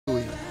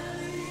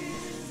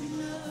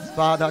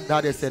Father,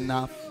 that is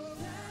enough.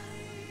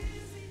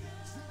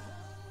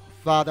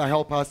 Father,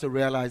 help us to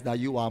realize that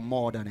you are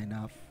more than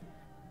enough.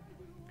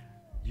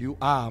 You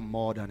are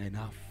more than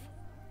enough.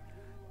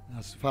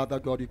 As Father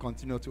God, you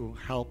continue to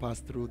help us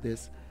through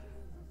this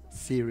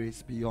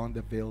series, Beyond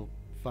the Veil.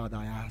 Father,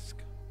 I ask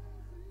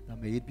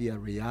that may it be a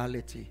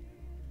reality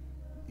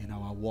in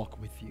our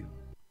walk with you.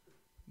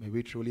 May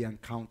we truly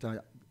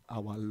encounter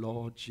our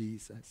Lord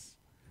Jesus.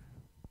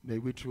 May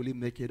we truly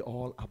make it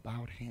all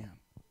about him.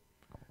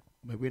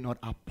 May we not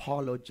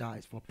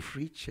apologize for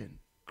preaching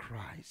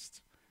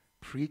Christ,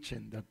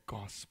 preaching the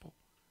gospel.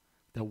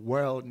 The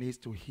world needs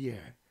to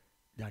hear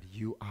that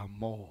you are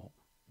more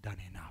than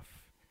enough.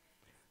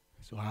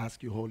 So I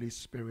ask you, Holy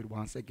Spirit,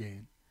 once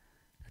again,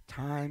 the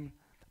time,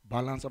 the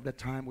balance of the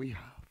time we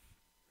have,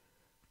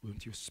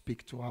 won't you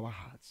speak to our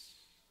hearts?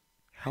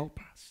 Help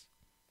us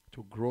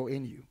to grow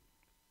in you.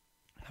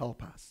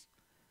 Help us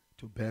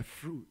to bear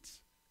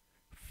fruit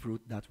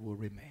that will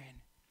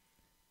remain.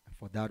 And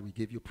for that we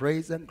give you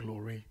praise and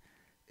glory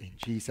in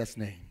Jesus'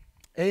 name.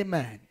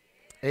 Amen.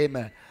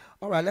 Amen.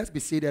 All right, let's be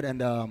seated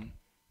and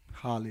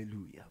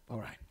hallelujah. All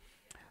right.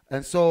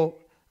 And so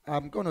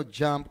I'm going to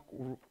jump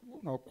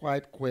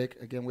quite quick.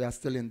 Again, we are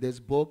still in this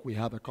book. We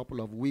have a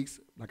couple of weeks.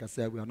 Like I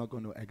said, we are not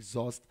going to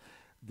exhaust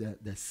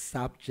the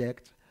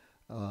subject.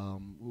 We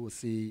will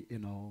see,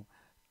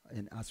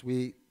 and as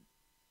we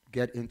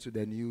get into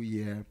the new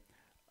year,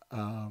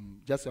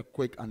 just a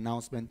quick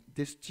announcement.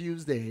 This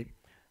Tuesday,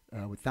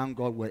 we thank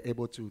God we're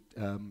able to,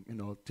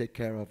 take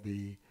care of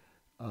the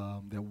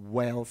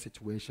well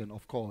situation.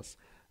 Of course,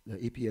 the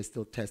EPA is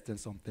still testing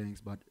some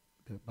things, but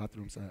the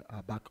bathrooms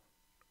are back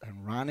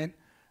and running,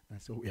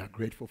 and so we are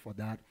grateful for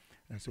that.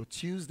 And so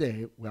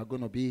Tuesday, we are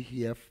going to be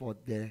here for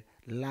the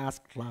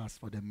last class,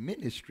 for the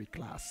ministry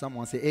class.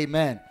 Someone say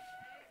amen.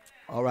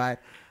 All right.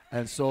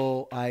 And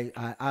so I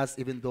asked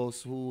even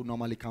those who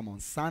normally come on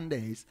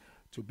Sundays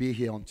to be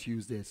here on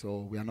Tuesday.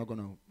 So we are not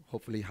going to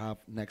hopefully have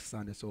next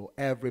Sunday. So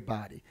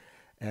everybody,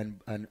 and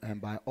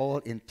by all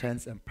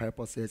intents and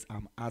purposes,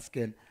 I'm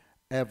asking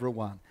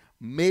everyone,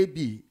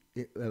 maybe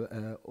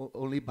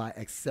only by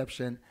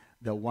exception,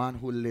 the one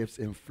who lives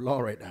in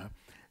Florida,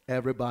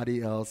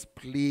 everybody else,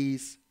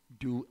 please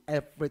do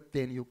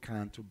everything you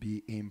can to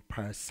be in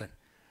person.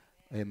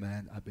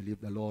 Amen. I believe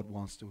the Lord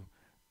wants to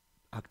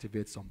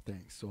activate some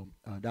things. So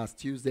that's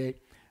Tuesday.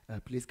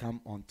 Please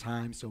come on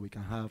time so we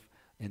can have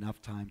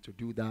enough time to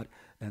do that.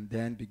 And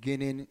then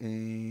beginning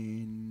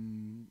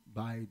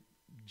by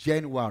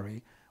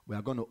January, we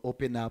are going to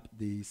open up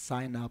the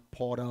sign-up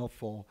portal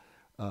for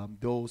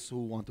those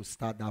who want to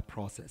start that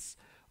process.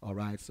 All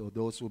right, so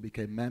those who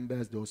became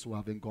members, those who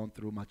haven't gone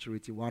through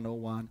Maturity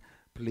 101,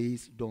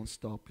 please don't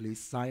stop. Please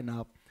sign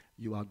up.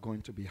 You are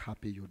going to be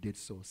happy you did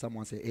so.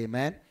 Someone say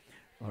amen.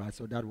 All right,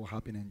 so that will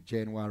happen in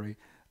January.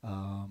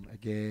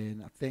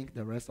 Again, I think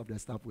the rest of the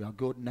stuff, we are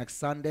good. Next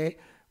Sunday,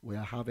 we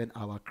are having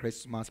our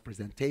Christmas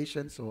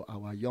presentation, so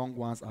our young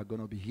ones are going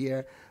to be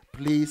here.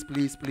 Please,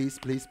 please, please,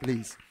 please,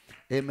 please.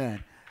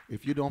 Amen.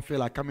 If you don't feel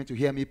like coming to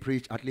hear me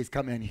preach, at least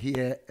come and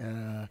hear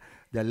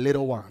the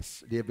little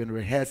ones. They've been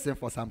rehearsing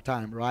for some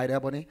time, right,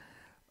 Ebony?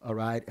 All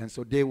right, and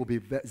so they will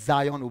be,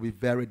 Zion will be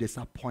very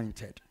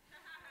disappointed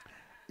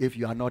if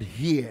you are not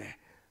here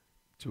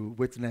to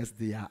witness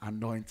the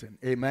anointing.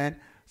 Amen.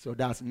 So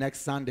that's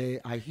next Sunday.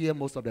 I hear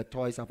most of the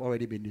toys have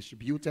already been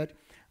distributed,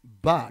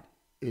 but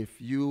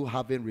if you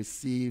haven't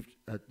received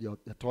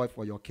a toy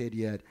for your kid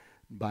yet,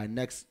 by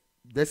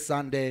this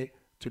Sunday,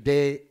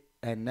 today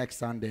and next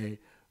Sunday,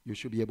 you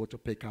should be able to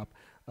pick up.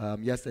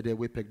 Yesterday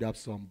we picked up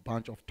some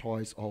bunch of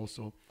toys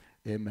also.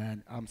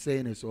 Amen. I'm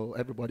saying it so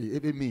everybody,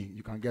 even me,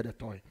 you can get a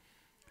toy.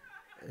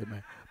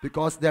 Amen.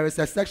 Because there is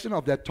a section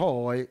of the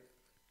toy.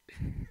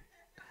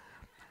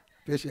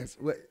 Patience.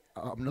 Wait,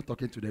 I'm not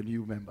talking to the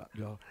new member.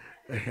 No,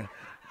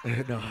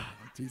 no,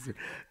 Jesus,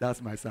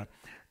 that's my son.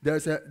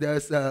 There's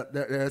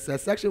a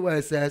section where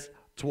it says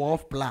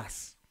 12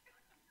 plus.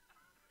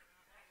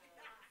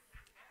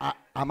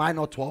 Am I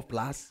not 12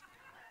 plus?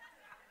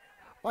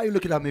 Why are you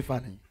looking at me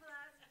funny?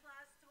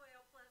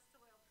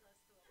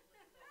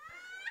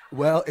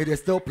 Well, it is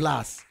still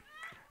plus.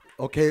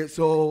 Okay,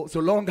 so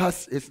long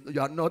as you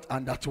are not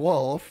under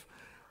 12,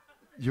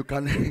 you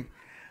can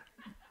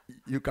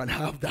you can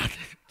have that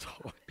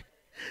toy.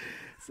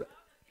 So,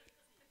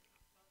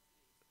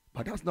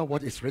 but that's not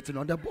what is written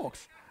on the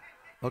box.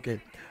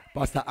 Okay,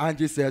 Pastor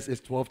Angie says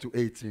it's 12 to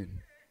 18.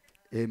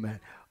 Amen.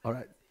 All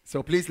right.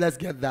 So please, let's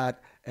get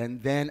that.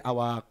 And then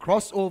our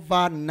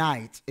crossover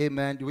night.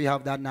 Amen. Do we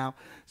have that now?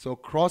 So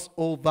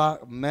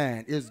crossover,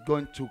 man, is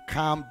going to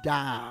come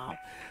down.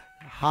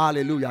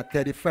 Hallelujah.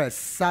 31st,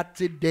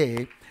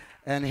 Saturday.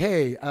 And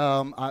hey,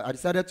 I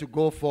decided to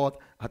go forth.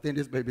 I think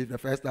this may be the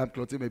first time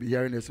Clotilde may be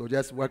hearing this, so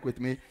just work with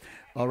me.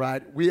 All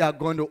right. We are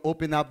going to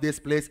open up this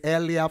place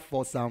earlier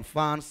for some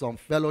fun, some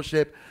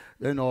fellowship,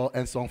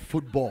 and some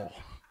football.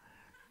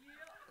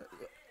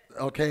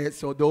 Okay,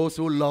 so those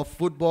who love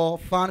football,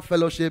 fun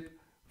fellowship,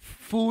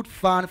 food,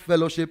 fun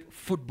fellowship,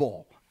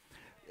 football.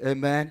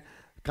 Amen.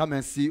 Come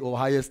and see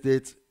Ohio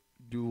State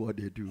do what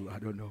they do. I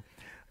don't know.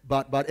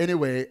 But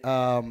anyway,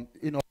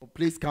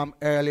 please come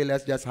early.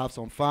 Let's just have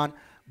some fun.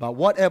 But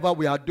whatever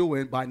we are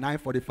doing by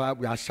 9:45,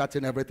 we are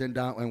shutting everything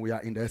down and we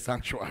are in the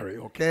sanctuary,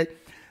 okay?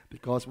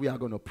 Because we are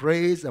going to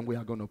praise and we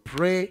are going to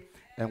pray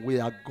and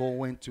we are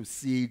going to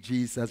see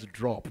Jesus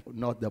drop,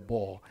 not the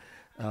ball,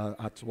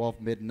 at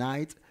 12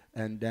 midnight.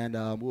 And then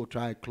we'll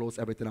try and close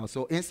everything out.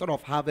 So instead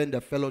of having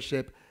the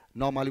fellowship,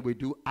 normally we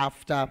do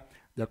after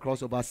the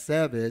crossover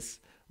service,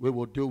 we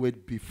will do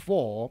it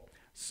before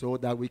so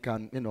that we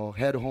can,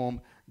 head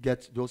home.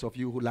 Get those of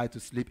you who like to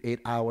sleep 8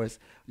 hours,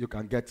 you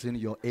can get in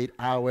your 8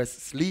 hours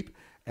sleep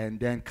and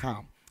then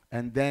come.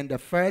 And then the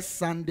first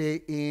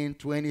Sunday in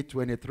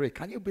 2023.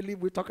 Can you believe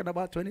we're talking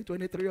about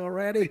 2023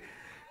 already?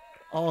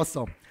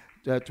 Awesome.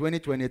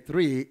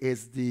 2023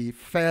 is the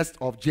 1st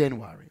of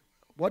January.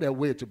 What a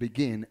way to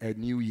begin a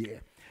new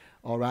year.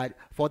 All right.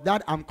 For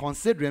that, I'm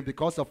considering,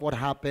 because of what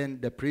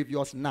happened the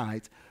previous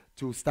night,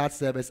 to start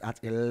service at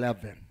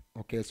 11.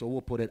 Okay, so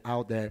we'll put it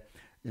out there.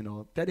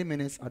 30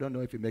 minutes, I don't know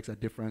if it makes a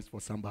difference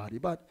for somebody,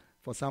 but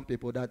for some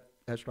people, that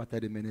extra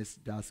 30 minutes,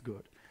 that's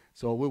good.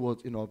 So we will,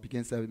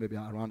 begin service maybe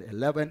around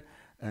 11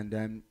 and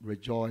then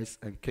rejoice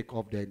and kick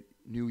off the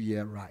new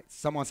year right.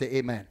 Someone say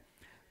amen.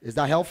 Is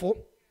that helpful?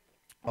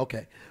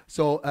 Okay.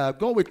 So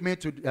go with me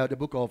to the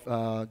book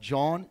of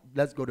John.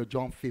 Let's go to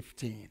John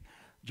 15.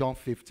 John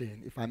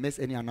 15. If I miss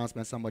any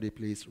announcement, somebody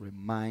please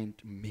remind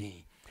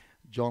me.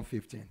 John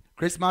 15.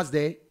 Christmas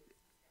Day.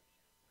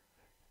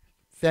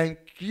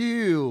 Thank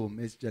you,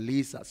 Miss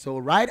Jaleesa. So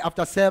right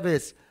after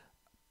service,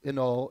 in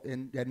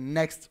the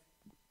next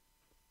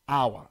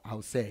hour,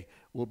 I'll say,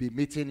 we'll be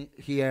meeting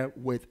here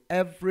with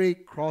every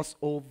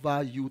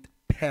crossover youth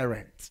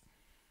parent.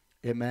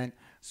 Amen.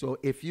 So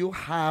if you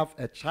have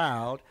a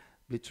child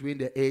between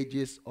the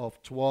ages of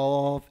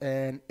 12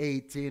 and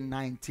 18,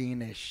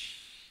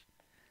 19-ish,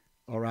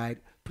 all right,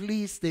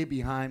 please stay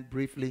behind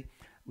briefly.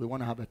 We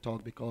want to have a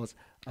talk because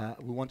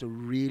we want to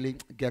really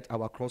get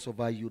our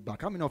crossover youth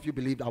back. How many of you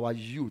believe our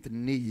youth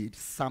need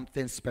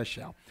something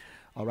special?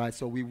 All right,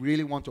 so we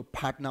really want to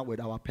partner with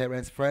our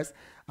parents first.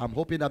 I'm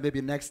hoping that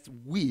maybe next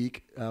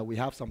week we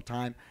have some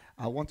time.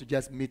 I want to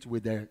just meet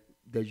with the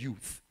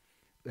youth.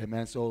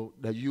 Amen. So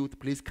the youth,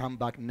 please come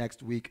back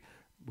next week.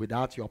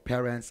 Without your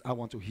parents, I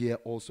want to hear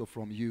also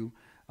from you.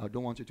 I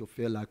don't want you to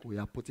feel like we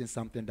are putting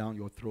something down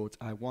your throat.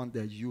 I want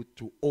the youth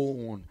to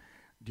own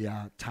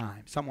their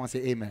time. Someone say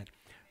amen.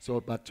 So,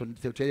 but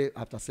today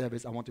after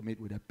service, I want to meet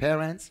with the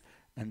parents,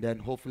 and then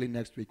hopefully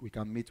next week we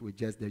can meet with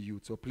just the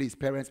youth. So please,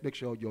 parents, make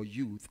sure your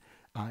youth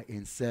are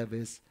in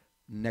service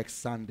next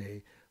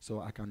Sunday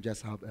so I can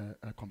just have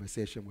a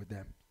conversation with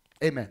them.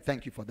 Amen.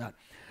 Thank you for that.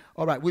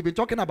 All right, we've been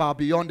talking about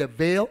Beyond the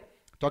Veil,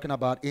 talking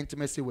about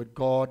intimacy with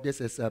God.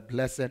 This is a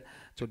blessing.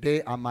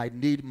 Today I might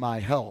need my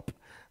help.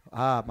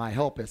 My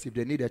helpers, if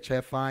they need a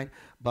chair, fine.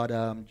 But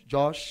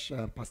Josh,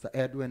 Pastor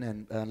Edwin,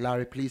 and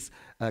Larry, please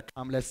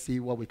come. Let's see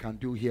what we can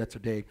do here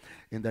today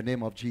in the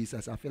name of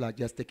Jesus. I feel like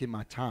just taking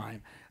my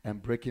time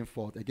and breaking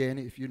forth. Again,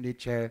 if you need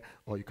chair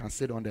or you can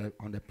sit on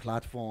the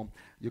platform,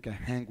 you can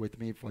hang with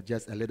me for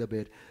just a little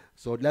bit.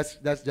 So let's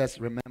just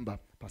remember,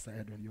 Pastor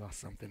Edwin, you are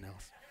something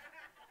else.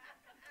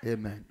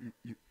 Amen.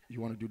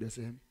 You want to do the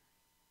same?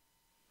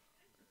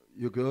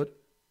 You good?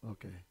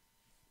 Okay.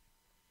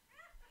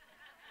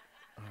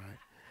 All right.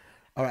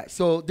 All right,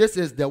 so this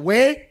is the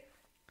way.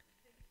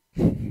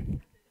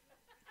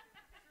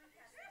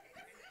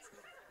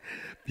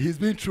 He's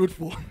been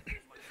truthful.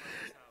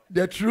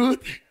 The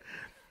truth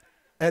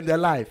and the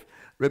life.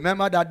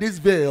 Remember that this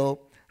veil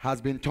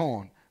has been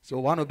torn. So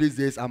one of these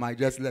days, I might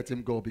just let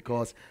him go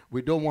because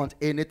we don't want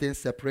anything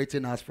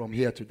separating us from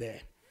here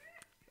today.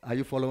 Are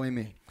you following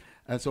me?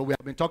 And so we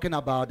have been talking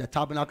about the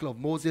tabernacle of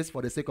Moses.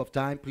 For the sake of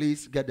time,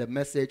 please get the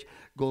message.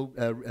 Go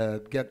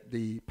get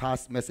the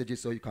past messages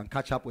so you can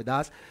catch up with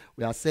us.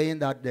 We are saying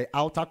that the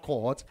outer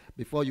court,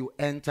 before you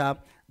enter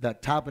the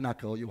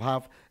tabernacle, you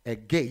have a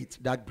gate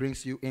that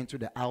brings you into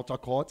the outer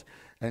court.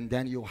 And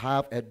then you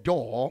have a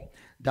door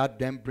that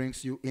then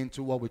brings you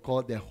into what we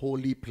call the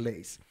holy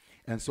place.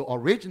 And so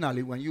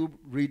originally, when you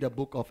read the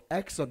book of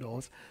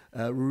Exodus,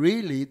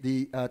 really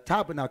the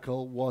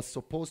tabernacle was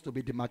supposed to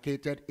be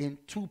demarcated in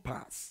two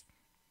parts.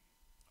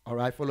 All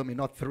right, follow me,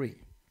 not three.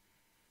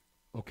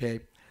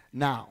 Okay.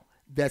 Now,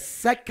 the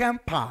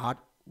second part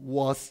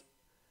was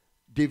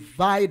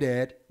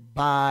divided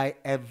by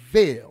a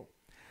veil.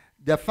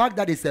 The fact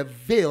that it's a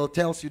veil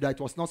tells you that it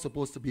was not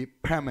supposed to be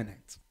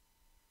permanent.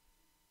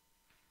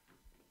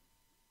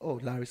 Oh,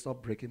 Larry,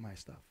 stop breaking my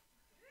stuff.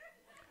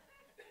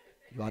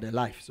 You are the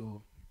life,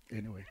 so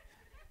anyway.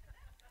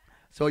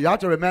 So you have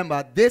to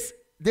remember, this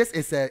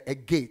is a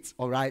gate,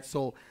 all right?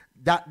 So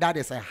that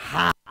is a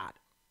hard.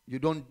 You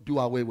don't do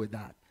away with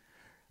that.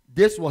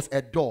 This was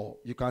a door.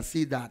 You can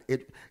see that.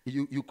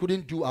 You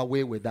couldn't do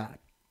away with that.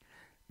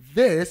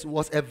 This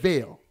was a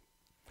veil.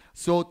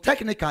 So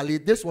technically,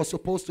 this was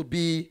supposed to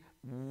be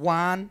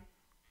one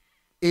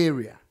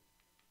area.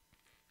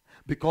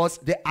 Because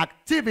the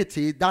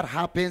activity that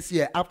happens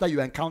here after you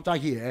encounter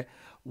here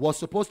was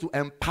supposed to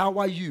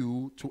empower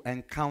you to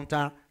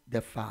encounter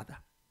the Father.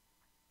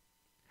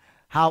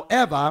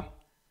 However,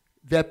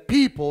 the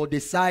people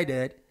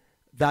decided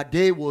that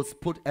they would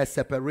put a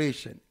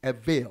separation, a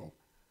veil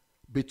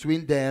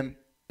between them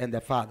and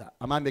the Father.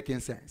 Am I making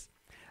sense?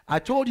 I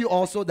told you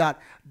also that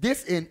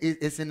this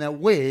is in a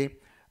way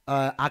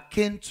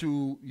akin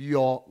to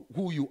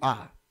who you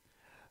are.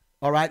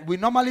 All right? We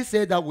normally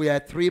say that we are a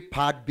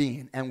three-part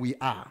being, and we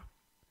are.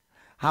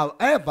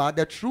 However,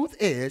 the truth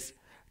is,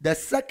 the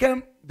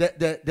second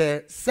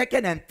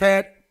and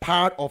third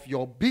part of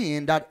your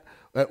being that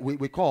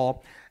we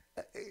call,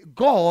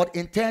 God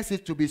intends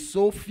it to be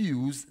so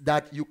fused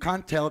that you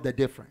can't tell the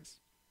difference.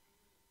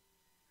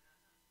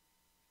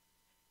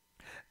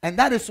 And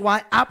that is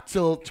why up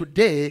till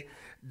today,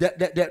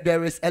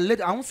 there is a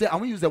little, I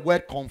won't use the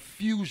word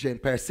confusion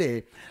per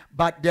se,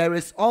 but there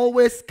is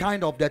always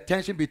kind of the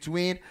tension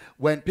between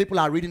when people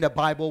are reading the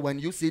Bible, when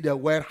you see the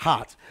word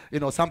heart.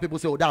 You know, some people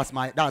say, oh, that's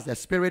the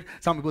spirit.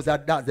 Some people say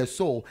that's the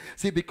soul.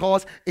 See,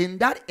 because in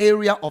that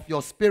area of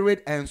your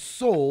spirit and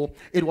soul,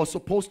 it was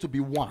supposed to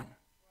be one.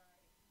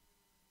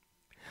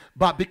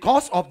 But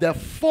because of the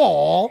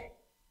fall,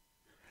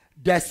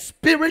 the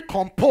spirit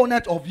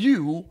component of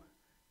you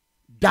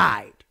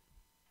died.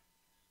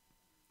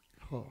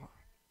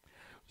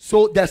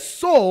 So the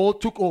soul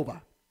took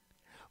over.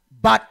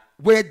 But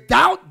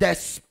without the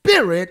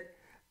spirit,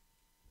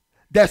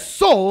 the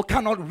soul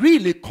cannot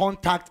really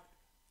contact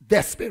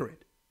the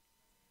spirit.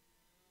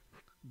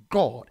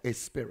 God is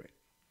spirit.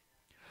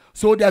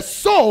 So the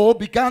soul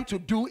began to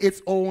do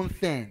its own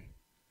thing.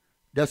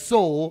 The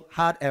soul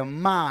had a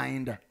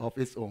mind of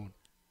its own.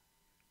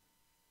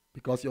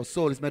 Because your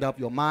soul is made up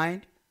of your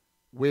mind,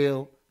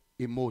 will,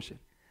 emotion.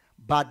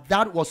 But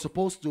that was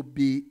supposed to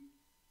be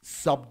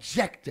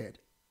subjected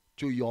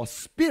to your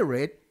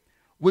spirit,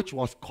 which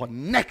was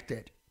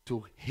connected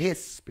to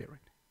his spirit.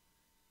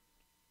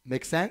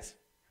 Make sense?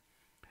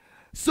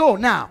 So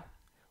now,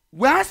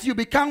 once you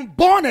become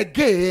born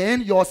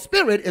again, your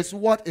spirit is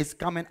what is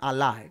coming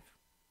alive.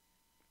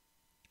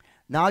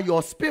 Now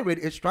your spirit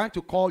is trying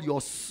to call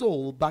your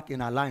soul back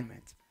in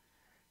alignment.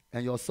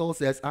 And your soul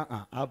says,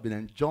 I've been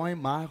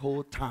enjoying my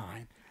whole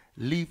time.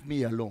 Leave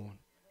me alone.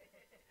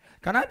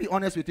 Can I be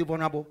honest with you,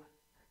 vulnerable?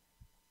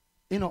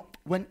 You know,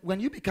 when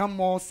you become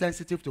more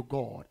sensitive to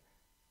God,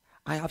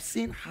 I have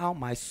seen how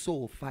my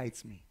soul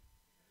fights me.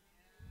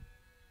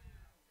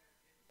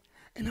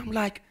 And I'm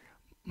like,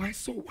 my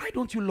soul, why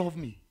don't you love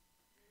me?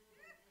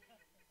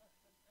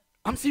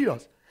 I'm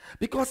serious.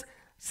 Because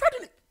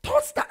suddenly,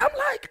 thoughts that I'm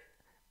like,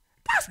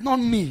 that's not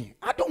me.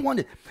 I don't want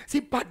it. See,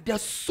 but the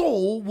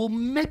soul will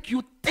make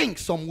you think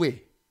some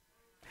way.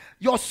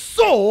 Your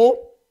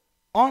soul,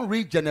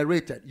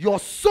 unregenerated. Your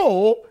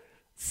soul,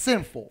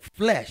 sinful,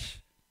 flesh,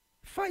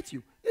 fight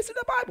you. It's in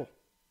the Bible.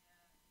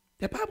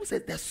 The Bible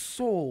says the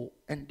soul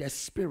and the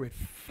spirit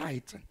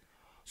fighting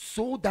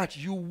so that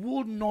you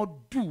will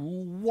not do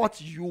what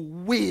you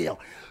will.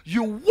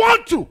 You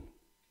want to,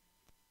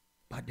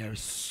 but there is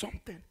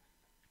something.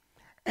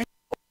 And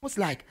almost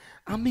like,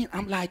 I'm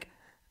like,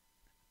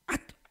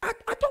 I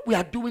thought we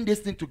are doing this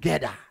thing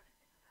together.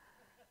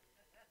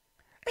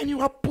 And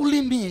you are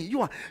pulling me.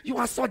 You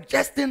are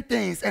suggesting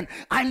things. And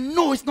I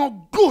know it's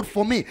not good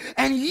for me.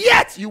 And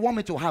yet you want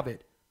me to have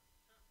it.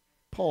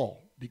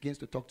 Paul begins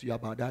to talk to you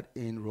about that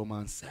in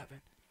Romans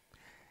 7.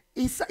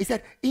 He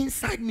said,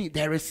 inside me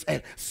there is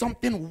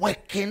something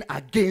working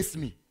against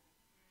me.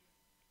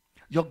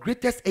 Your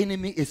greatest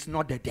enemy is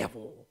not the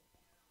devil.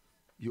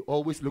 You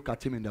always look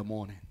at him in the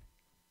morning.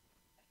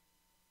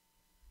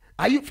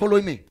 Are you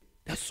following me?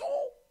 The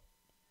soul,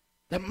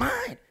 the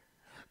mind.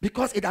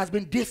 Because it has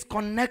been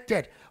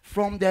disconnected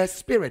from the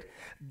spirit.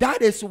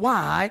 That is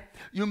why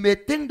you may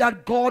think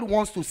that God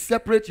wants to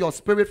separate your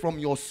spirit from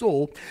your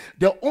soul.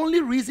 The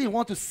only reason he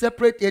wants to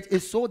separate it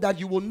is so that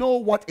you will know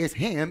what is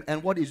him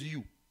and what is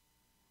you.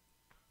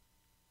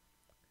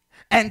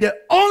 And the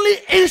only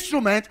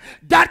instrument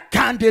that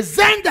can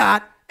discern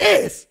that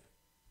is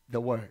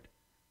the word.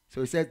 So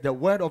he says the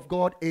word of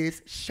God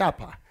is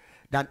sharper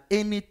than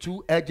any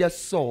two-edged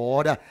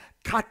sword,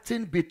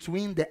 cutting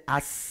between the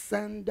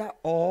asunder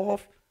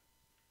of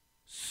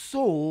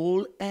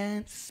soul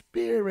and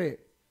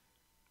spirit,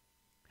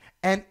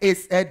 and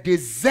is a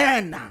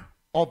discerner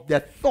of the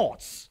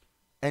thoughts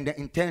and the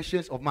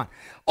intentions of man.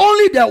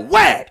 Only the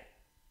word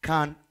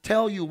can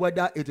tell you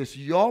whether it is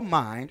your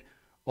mind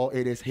or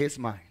it is his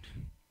mind.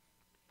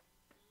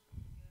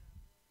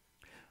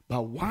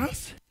 But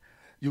once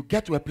you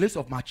get to a place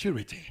of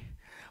maturity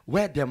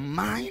where the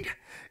mind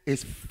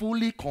is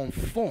fully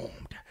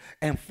conformed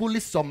and fully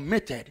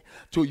submitted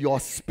to your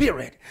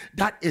spirit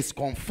that is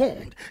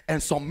conformed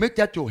and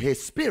submitted to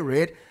his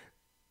spirit,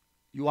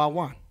 you are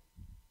one.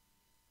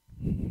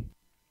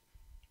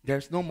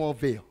 There's no more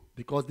veil,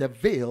 because the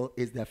veil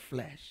is the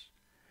flesh.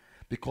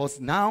 Because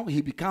now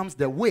he becomes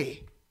the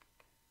way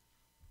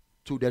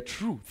to the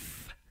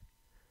truth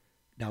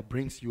that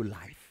brings you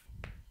life.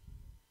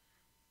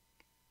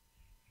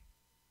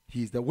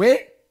 He's the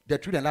way, the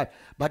truth, and life.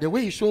 But the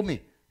way he showed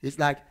me, it's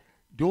like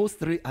those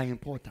three are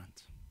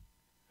important.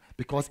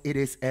 Because it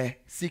is a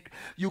secret.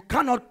 You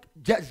cannot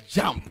just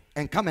jump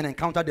and come and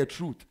encounter the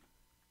truth.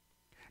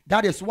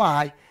 That is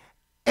why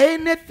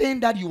anything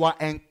that you are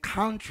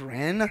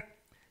encountering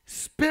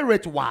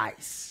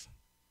spirit-wise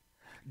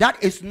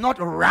that is not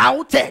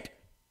routed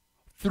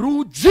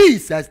through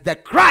Jesus the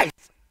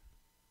Christ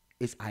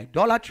is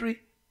idolatry,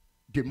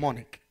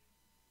 demonic.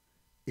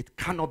 It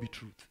cannot be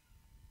truth.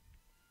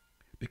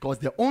 Because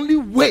the only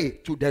way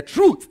to the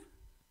truth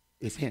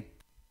is Him.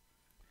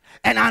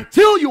 And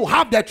until you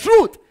have the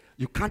truth,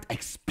 you can't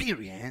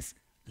experience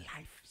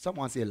life.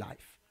 Someone say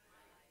life.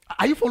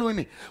 Are you following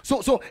me?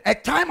 So a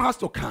time has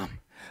to come.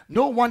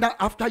 No wonder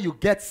after you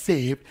get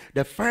saved,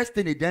 the first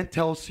thing it then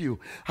tells you,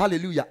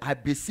 hallelujah, I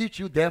beseech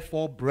you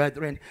therefore,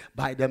 brethren,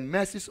 by the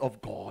mercies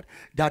of God,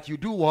 that you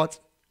do what?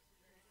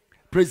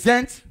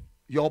 Present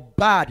your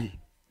body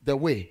the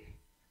way.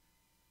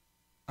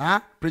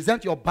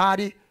 Present your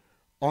body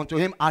unto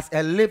Him as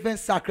a living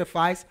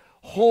sacrifice,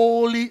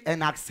 holy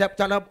and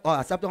acceptable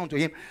unto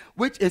Him,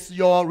 which is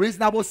your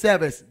reasonable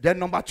service. Then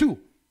number 2,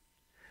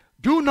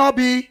 do not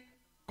be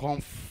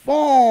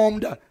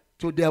conformed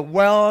to the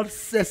world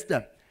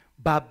system,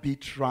 but be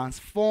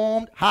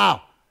transformed.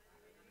 How?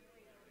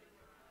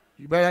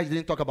 You better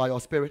didn't talk about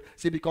your spirit.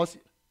 See, because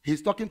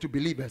He's talking to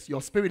believers,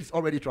 your spirit is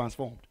already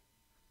transformed.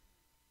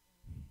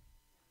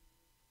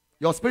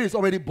 Your spirit is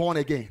already born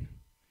again.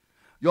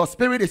 Your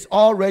spirit is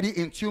already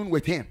in tune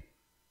with Him.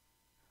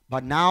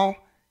 But now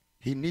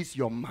He needs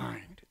your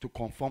mind to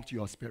conform to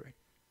your spirit.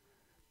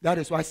 That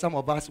is why some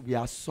of us, we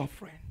are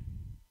suffering.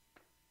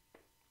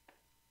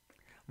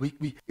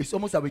 It's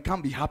almost that we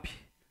can't be happy.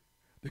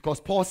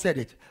 Because Paul said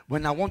it,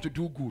 when I want to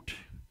do good,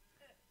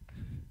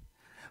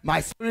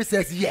 my spirit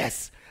says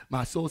yes.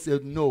 My soul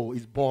says no,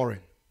 it's boring.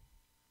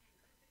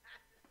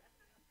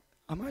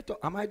 Am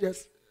I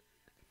just...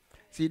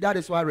 See, that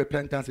is why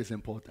repentance is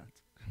important.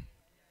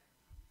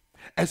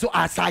 And so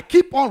as I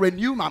keep on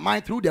renewing my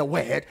mind through the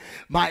word,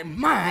 my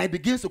mind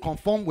begins to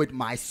conform with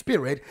my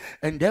spirit,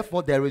 and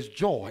therefore there is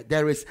joy,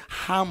 there is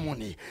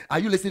harmony. Are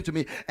you listening to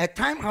me? A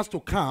time has to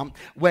come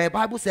where the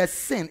Bible says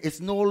sin is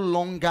no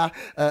longer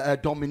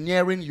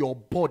domineering your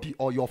body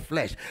or your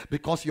flesh,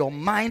 because your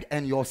mind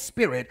and your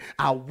spirit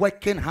are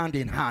working hand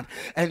in hand,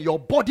 and your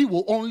body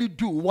will only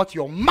do what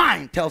your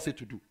mind tells it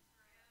to do.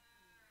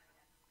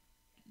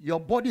 Your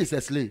body is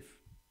a slave.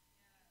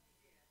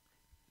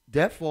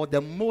 Therefore, the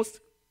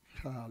most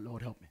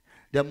Lord help me.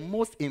 The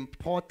most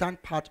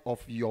important part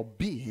of your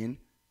being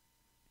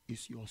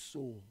is your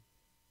soul.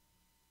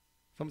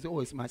 Some say,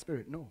 oh, it's my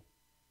spirit. No.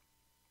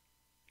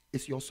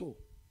 It's your soul.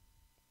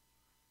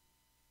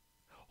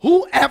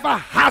 Whoever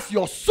has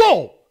your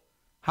soul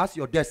has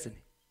your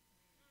destiny.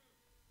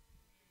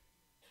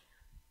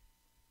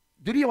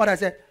 Did you hear what I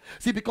said?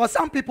 See, because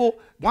some people,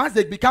 once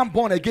they become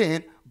born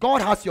again,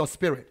 God has your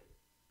spirit.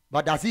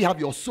 But does He have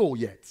your soul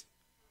yet?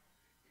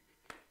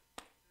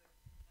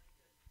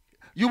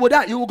 You will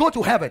die, you will go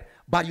to heaven,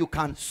 but you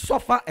can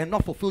suffer and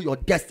not fulfill your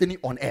destiny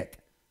on earth.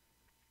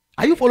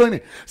 Are you following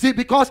me? See,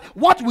 because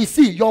what we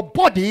see, your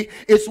body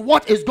is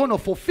what is going to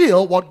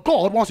fulfill what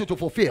God wants you to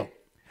fulfill.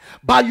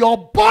 But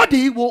your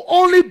body will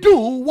only do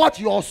what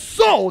your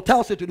soul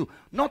tells it to do,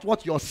 not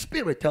what your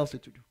spirit tells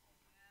it to do.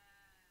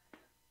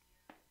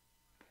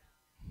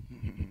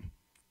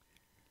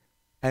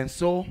 And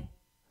so,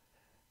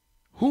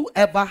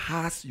 whoever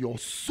has your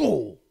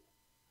soul,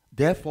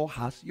 therefore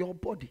has your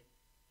body.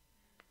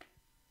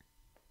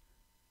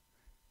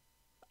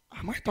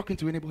 Am I talking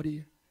to anybody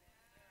here?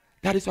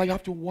 That is why you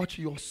have to watch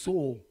your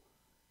soul.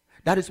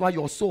 That is why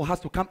your soul has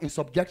to come in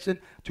subjection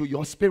to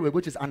your spirit,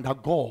 which is under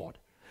God.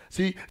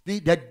 See, the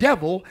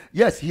devil,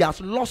 yes, he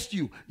has lost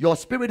you. Your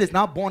spirit is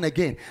now born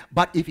again.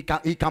 But if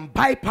he can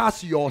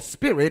bypass your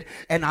spirit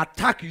and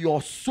attack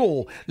your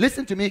soul.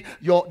 Listen to me,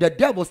 the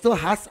devil still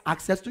has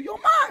access to your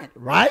mind,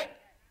 right?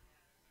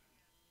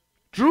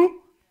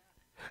 True?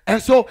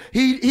 And so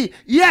he's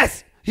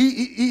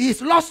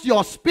lost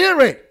your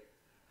spirit.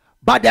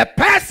 But the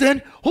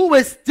person who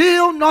is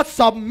still not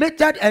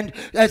submitted and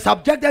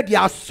subjected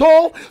their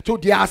soul to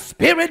their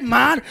spirit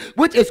man,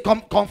 which is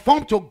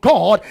conformed to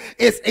God,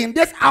 is in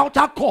this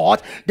outer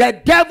court. The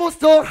devil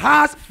still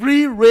has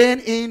free reign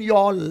in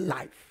your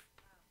life.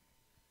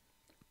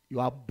 You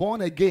are born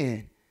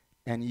again,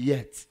 and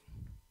yet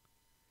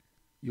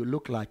you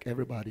look like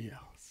everybody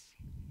else.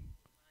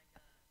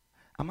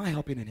 Am I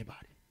helping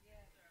anybody?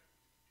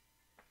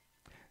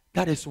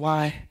 That is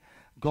why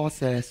God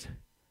says,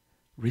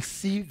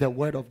 receive the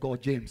word of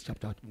God, James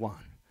chapter 1.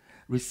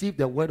 Receive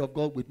the word of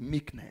God with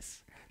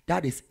meekness,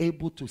 that is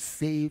able to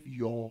save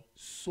your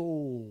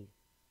soul.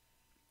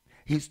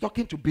 He's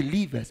talking to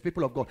believers,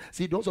 people of God.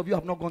 See, those of you who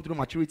have not gone through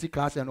maturity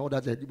class and all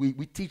that, we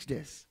teach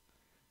this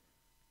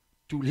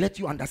to let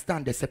you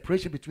understand the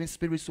separation between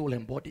spirit, soul,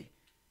 and body.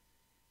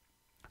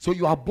 So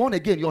you are born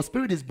again. Your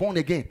spirit is born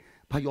again,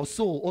 but your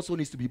soul also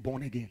needs to be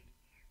born again.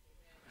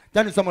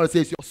 Then somebody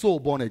says, your soul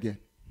born again.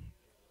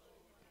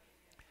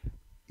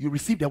 You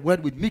receive the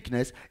word with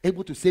meekness,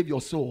 able to save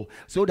your soul,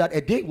 so that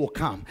a day will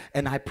come,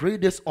 and I pray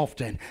this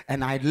often,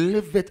 and I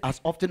live it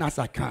as often as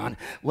I can,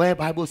 where the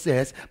Bible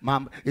says,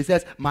 it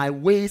says, my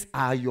ways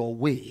are your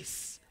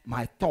ways,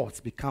 my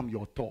thoughts become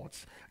your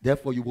thoughts.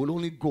 Therefore, you will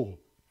only go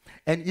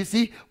And you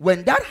see,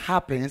 when that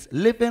happens,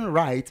 living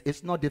right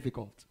is not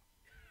difficult.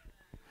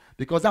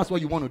 Because that's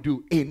what you want to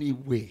do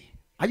anyway.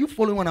 Are you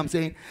following what I'm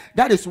saying?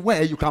 That is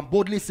where you can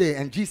boldly say,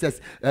 and Jesus,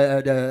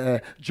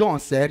 John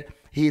said,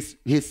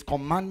 his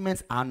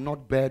commandments are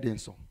not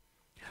burdensome.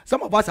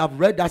 Some of us have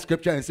read that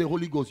scripture and say,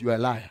 Holy Ghost, you're a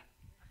liar.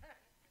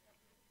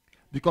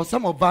 Because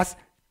some of us,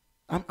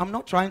 I'm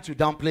not trying to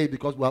downplay it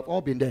because we have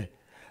all been there.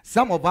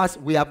 Some of us,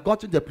 we have got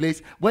to the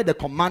place where the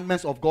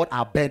commandments of God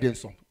are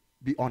burdensome.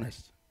 Be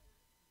honest.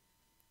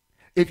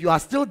 If you are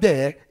still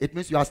there, it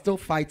means you are still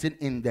fighting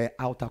in the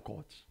outer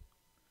court.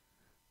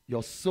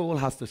 Your soul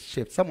has to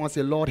shift. Someone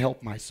say, Lord,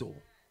 help my soul.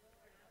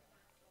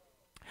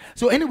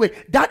 So anyway,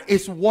 that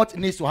is what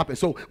needs to happen.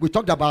 So we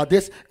talked about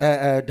this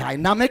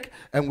dynamic,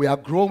 and we are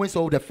growing.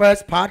 So the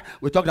first part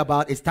we talked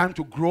about is time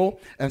to grow.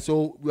 And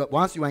so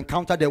once you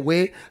encounter the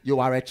way,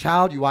 you are a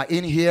child, you are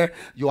in here,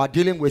 you are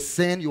dealing with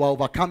sin, you are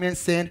overcoming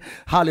sin.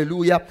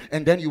 Hallelujah.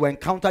 And then you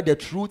encounter the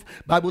truth.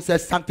 Bible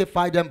says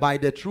sanctify them by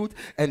the truth.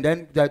 And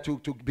then to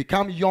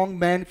become young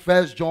men,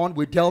 1 John,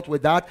 we dealt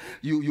with that.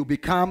 You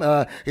become,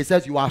 it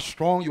says you are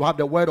strong, you have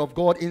the word of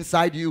God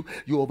inside you,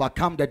 you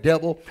overcome the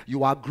devil,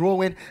 you are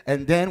growing.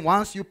 And then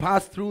once you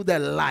pass through the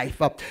life,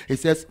 it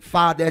says,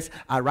 fathers,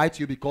 I write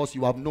to you because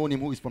you have known him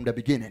who is from the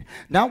beginning.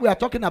 Now we are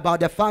talking about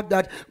the fact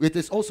that it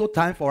is also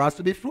time for us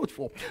to be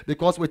fruitful,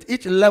 because with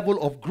each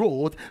level of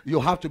growth, you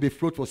have to be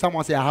fruitful.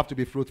 Someone say, I have to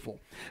be fruitful.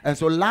 And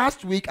so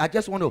last week, I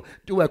just want to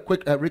do a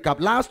quick recap.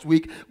 Last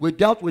week, we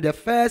dealt with the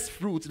first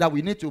fruit that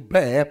we need to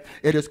bear.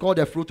 It is called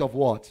the fruit of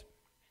what?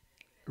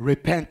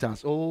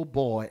 Repentance. Oh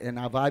boy, and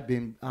have I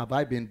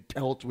been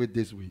dealt with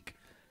this week?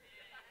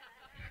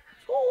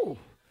 Oh.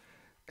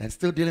 And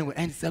still dealing with,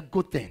 and it's a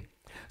good thing.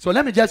 So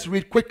let me just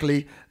read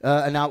quickly,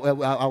 and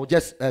I'll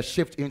just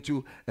shift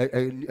into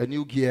a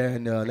new gear,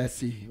 and let's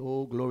see.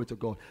 Oh, glory to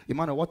God.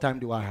 Emmanuel, what time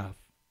do I have?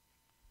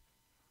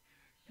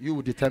 You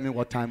will determine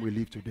what time we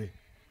leave today.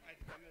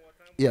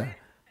 Yeah,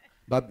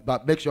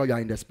 but make sure you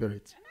are in the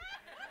spirit.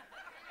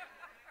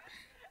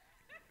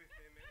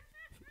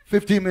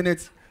 15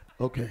 minutes?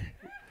 Okay.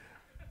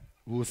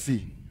 We'll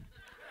see.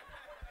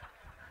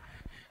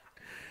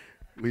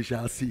 We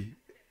shall see.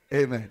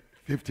 Amen.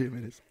 15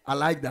 minutes. I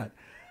like that.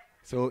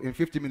 So in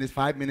 15 minutes,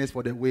 5 minutes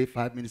for the way,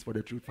 5 minutes for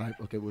the truth, 5.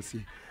 Okay, we'll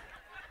see.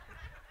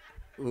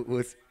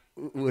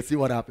 We'll see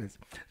what happens.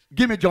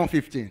 Give me John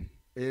 15.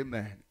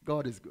 Amen.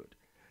 God is good.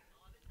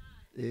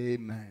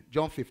 Amen.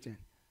 John 15.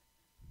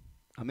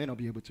 I may not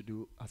be able to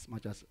do as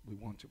much as we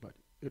want to, but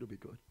it'll be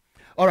good.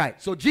 All right,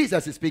 so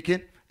Jesus is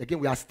speaking. Again,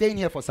 we are staying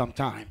here for some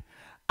time.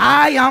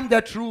 I am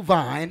the true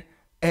vine,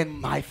 and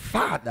my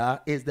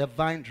Father is the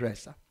vine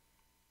dresser.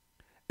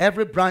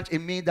 Every branch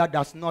in me that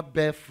does not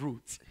bear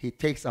fruit, he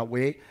takes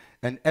away.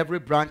 And every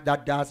branch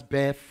that does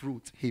bear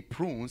fruit, he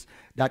prunes,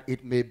 that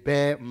it may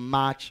bear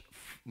much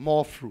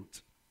more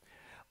fruit.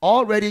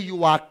 Already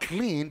you are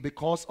clean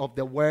because of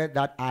the word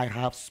that I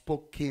have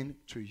spoken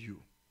to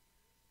you.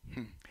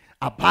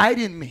 Abide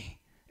in me,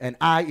 and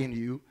I in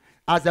you.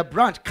 As a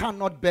branch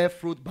cannot bear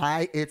fruit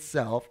by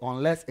itself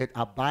unless it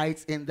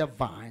abides in the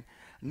vine,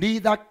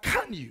 neither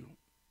can you,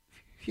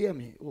 hear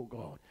me, oh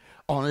God,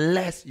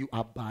 unless you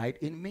abide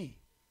in me.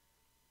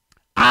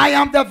 I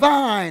am the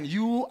vine,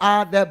 you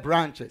are the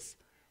branches.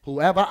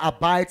 Whoever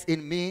abides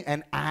in me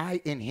and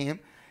I in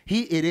him,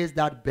 he it is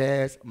that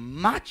bears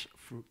much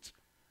fruit.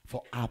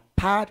 For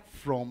apart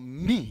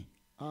from me,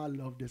 I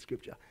love this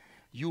scripture,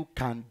 you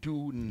can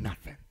do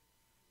nothing.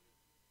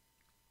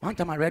 One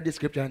time I read this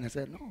scripture and I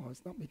said, no,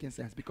 it's not making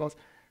sense, because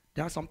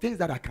there are some things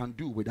that I can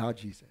do without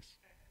Jesus.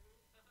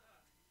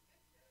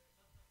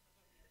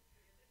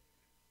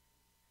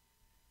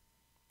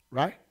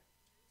 Right?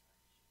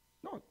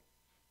 No.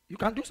 You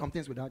can do some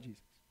things without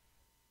Jesus.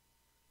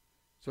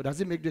 So does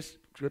it make this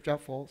scripture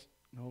false?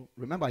 No.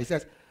 Remember, he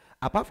says,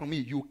 apart from me,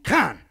 you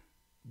can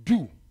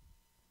do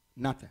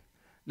nothing.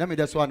 Let me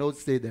just so I don't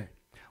stay there.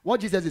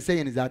 What Jesus is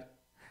saying is that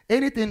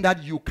anything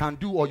that you can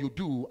do or you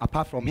do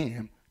apart from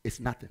him is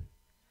nothing.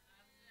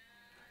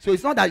 So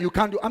it's not that you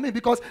can't do,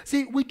 because,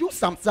 see, we do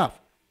some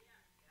stuff.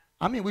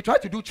 We try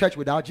to do church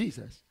without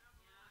Jesus.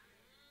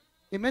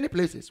 In many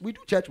places, we do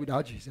church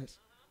without Jesus.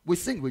 We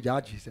sing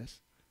without Jesus.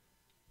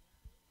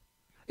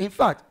 In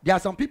fact, there are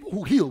some people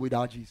who heal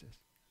without Jesus.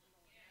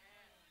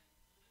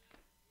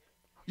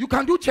 You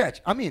can do church.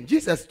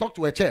 Jesus talked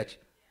to a church.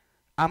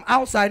 I'm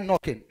outside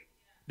knocking.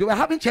 They were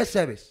having church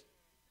service.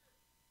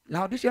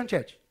 Laodicean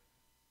church.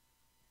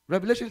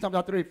 Revelation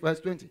chapter 3,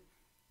 verse 20.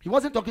 He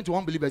wasn't talking to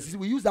unbelievers. You see,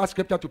 we use that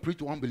scripture to preach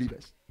to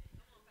unbelievers.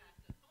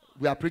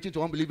 We are preaching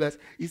to unbelievers.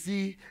 You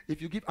see, if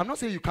you give, I'm not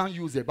saying you can't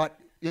use it, but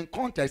in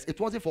context, it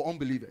wasn't for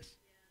unbelievers.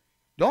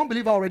 The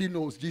unbeliever already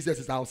knows Jesus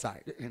is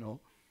outside,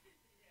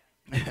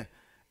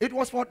 It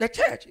was for the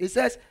church. It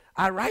says,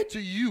 I write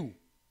to you,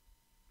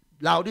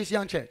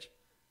 Laodicean church.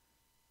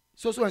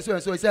 So.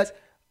 It says,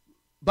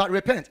 but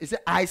repent. It says,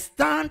 I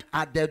stand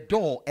at the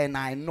door and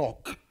I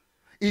knock.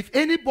 If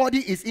anybody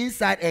is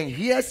inside and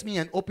hears me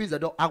and opens the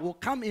door, I will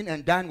come in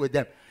and dine with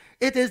them.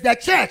 It is the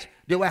church.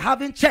 They were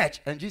having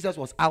church and Jesus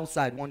was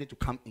outside wanting to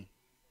come in.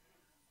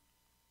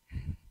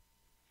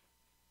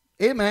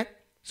 Amen.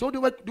 So they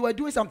were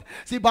doing something.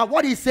 See, but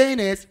what he's saying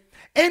is,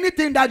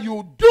 anything that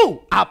you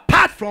do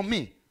apart from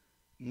me,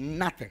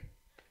 nothing.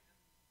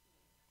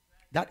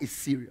 That is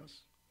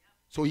serious.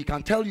 So he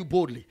can tell you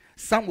boldly,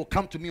 some will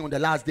come to me on the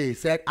last day. He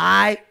said,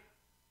 I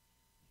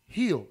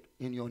healed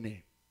in your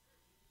name.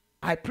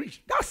 I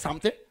preached. That's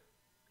something.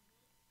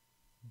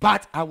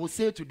 But I will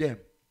say to them,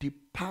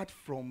 depart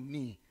from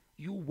me,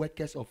 you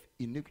workers of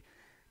iniquity.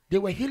 They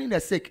were healing the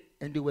sick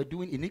and they were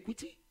doing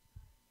iniquity.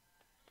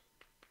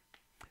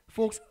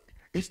 Folks,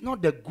 it's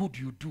not the good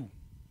you do.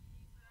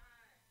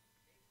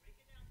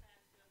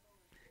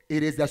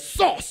 It is the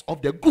source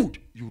of the good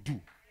you do.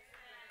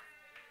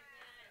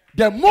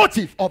 The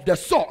motive of the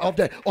source of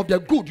the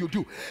good you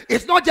do.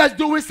 It's not just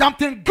doing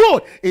something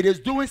good. It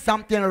is doing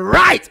something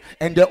right.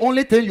 And the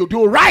only thing you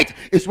do right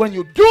is when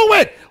you do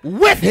it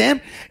with him,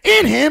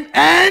 in him,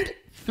 and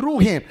through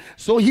him.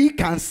 So he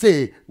can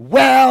say,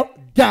 well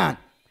done.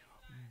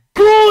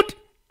 Good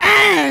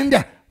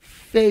and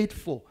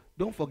faithful.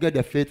 Don't forget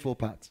the faithful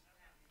part.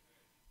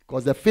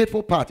 Because the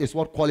faithful part is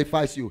what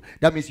qualifies you.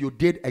 That means you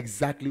did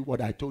exactly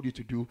what I told you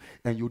to do,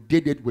 and you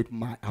did it with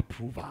my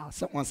approval.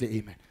 Someone say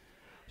amen.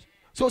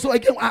 So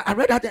again, I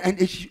read that and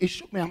it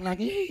shook me. I'm like,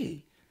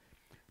 hey,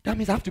 that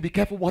means I have to be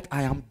careful what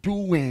I am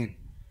doing.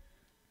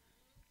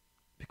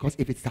 Because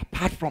if it's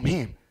apart from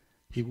him,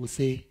 he will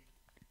say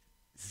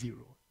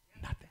zero,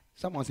 nothing.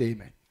 Someone say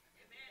amen.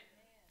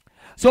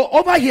 So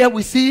over here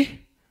we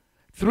see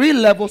 3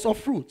 levels of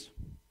fruit.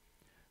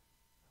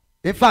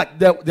 In fact,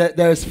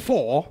 there is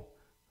 4,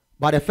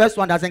 but the first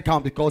one doesn't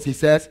count because he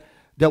says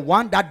the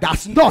one that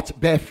does not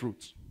bear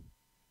fruit,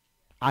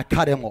 I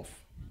cut them off.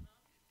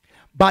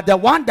 But the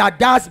one that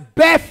does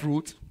bear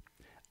fruit,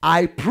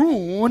 I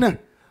prune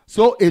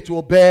so it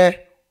will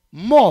bear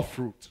more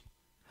fruit.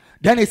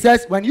 Then he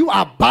says, when you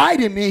abide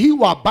in me, he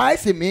who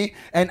abides in me,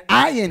 and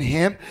I in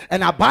him,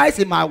 and abides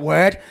in my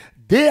word,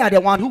 they are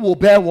the one who will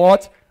bear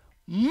what?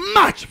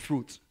 Much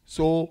fruit.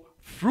 So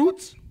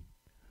fruit,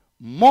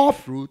 more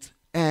fruit,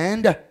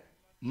 and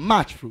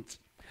much fruit.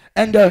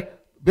 And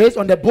based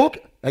on the book,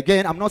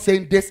 again, I'm not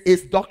saying this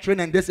is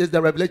doctrine and this is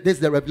the revelation. This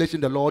is the revelation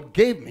the Lord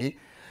gave me.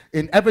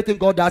 In everything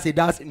God does, he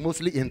does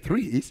mostly in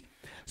 3s.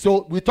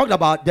 So we talked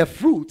about the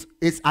fruit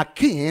is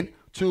akin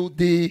to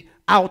the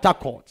outer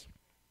court.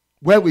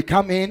 Where we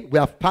come in, we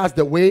have passed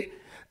the way.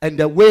 And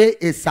the way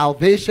is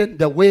salvation.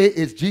 The way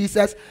is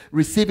Jesus,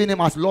 receiving him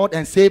as Lord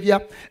and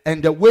Savior.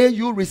 And the way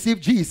you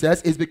receive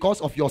Jesus is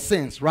because of your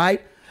sins, right?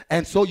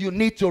 And so you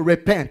need to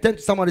repent. Tell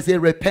somebody, say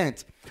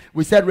repent.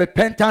 We said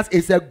repentance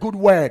is a good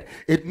word.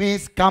 It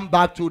means come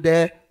back to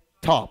the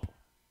top.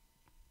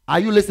 Are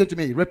you listening to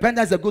me?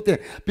 Repentance is a good thing.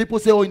 People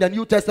say, oh, in the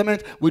New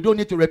Testament, we don't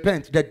need to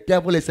repent. The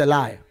devil is a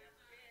liar.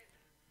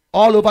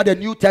 All over the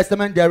New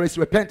Testament, there is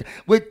repentance.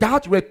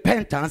 Without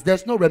repentance,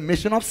 there's no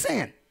remission of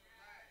sin.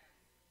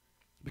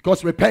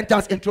 Because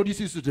repentance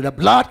introduces you to the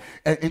blood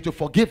and into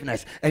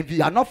forgiveness. And if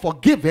you are not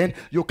forgiven,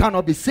 you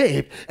cannot be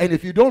saved. And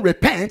if you don't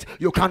repent,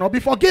 you cannot be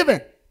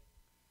forgiven.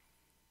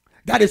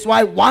 That is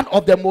why one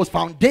of the most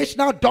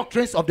foundational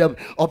doctrines of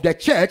the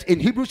church in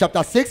Hebrews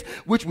chapter 6,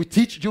 which we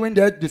teach during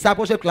the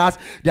discipleship class,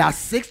 there are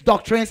 6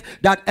 doctrines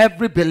that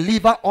every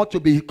believer ought to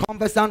be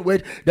conversant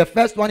with. The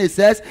first one, it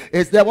says,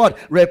 is the what?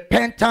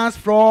 Repentance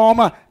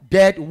from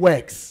dead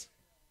works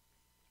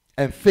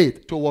and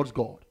faith towards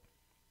God.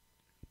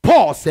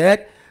 Paul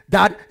said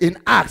that in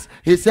Acts,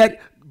 he said,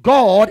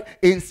 God,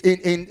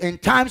 in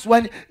times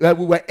when we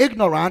were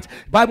ignorant,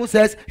 Bible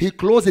says he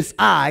closed his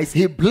eyes,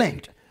 he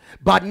blinked.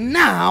 But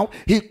now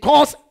he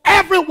calls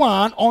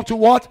everyone onto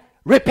what?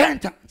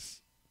 Repentance.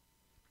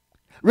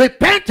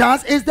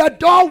 Repentance is the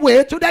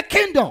doorway to the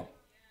kingdom.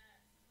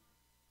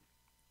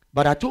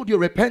 But I told you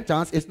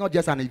repentance is not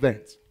just an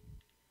event.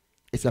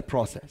 It's a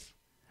process.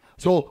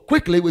 So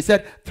quickly we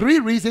said 3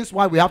 reasons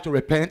why we have to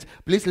repent.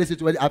 Please listen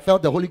to it. I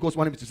felt the Holy Ghost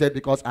wanted me to say it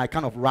because I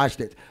kind of rushed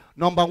it.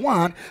 Number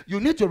 1, you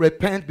need to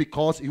repent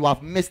because you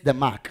have missed the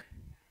mark.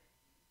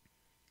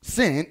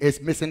 Sin is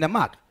missing the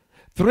mark.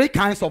 3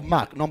 kinds of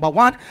mark. Number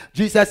 1,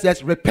 Jesus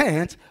says,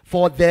 repent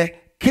for the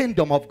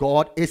kingdom of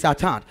God is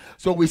at hand.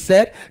 So we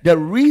said the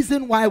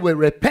reason why we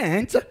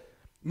repent,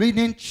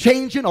 meaning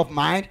changing of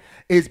mind,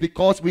 is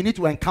because we need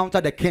to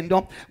encounter the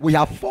kingdom. We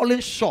have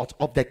fallen short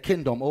of the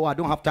kingdom. Oh, I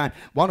don't have time.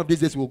 One of these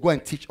days we'll go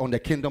and teach on the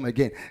kingdom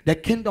again. The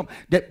kingdom,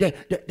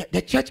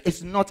 the church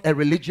is not a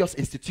religious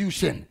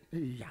institution.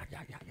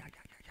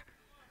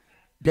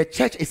 The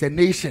church is a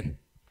nation.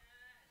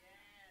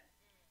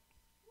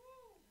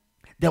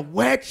 The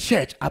word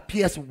church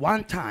appears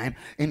 1 time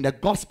in the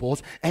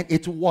Gospels, and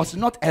it was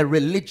not a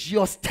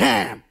religious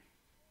term.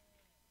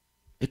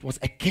 It was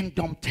a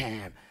kingdom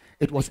term.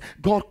 It was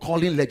God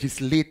calling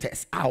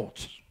legislators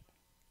out.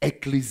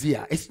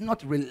 Ecclesia. It's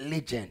not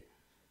religion.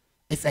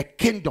 It's a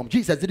kingdom.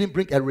 Jesus didn't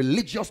bring a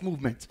religious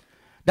movement.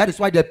 That is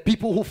why the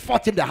people who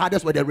fought him the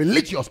hardest were the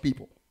religious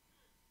people.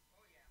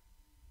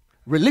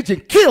 Religion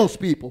kills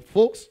people,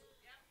 folks.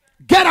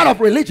 Get out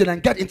of religion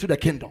and get into the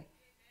kingdom.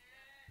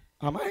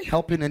 Am I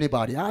helping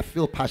anybody? I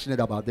feel passionate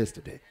about this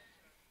today.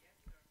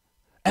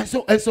 And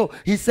so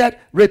he said,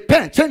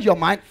 repent, change your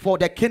mind, for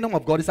the kingdom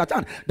of God is at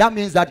hand. That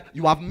means that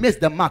you have missed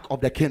the mark of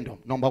the kingdom,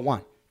 number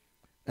one.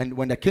 And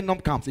when the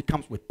kingdom comes, it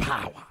comes with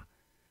power.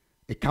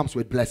 It comes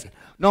with blessing.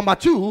 Number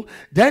two,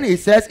 then he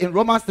says in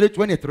Romans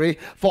 3:23,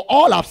 for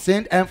all have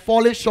sinned and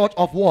fallen short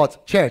of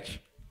what? Church.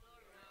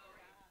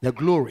 The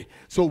glory.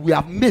 So we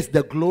have missed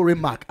the glory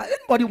mark.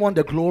 Anybody want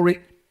the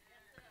glory?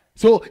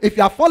 So if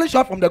you are falling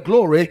short from the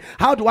glory,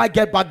 how do I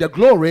get back the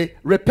glory?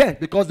 Repent,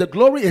 because the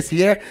glory is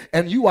here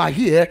and you are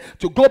here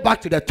to go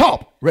back to the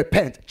top.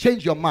 Repent,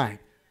 change your mind.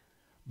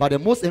 But the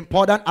most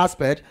important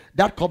aspect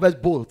that covers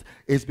both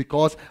is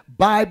because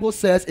Bible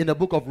says in the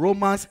book of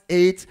Romans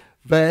 8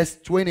 verse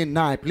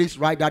 29, please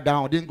write that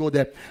down, I didn't go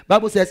there.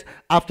 Bible says,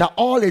 after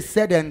all is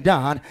said and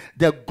done,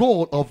 the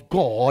goal of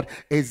God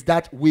is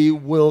that we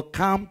will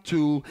come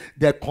to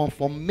the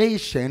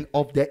conformation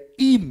of the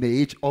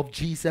image of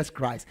Jesus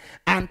Christ.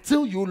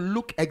 Until you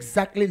look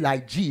exactly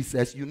like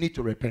Jesus, you need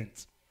to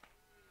repent.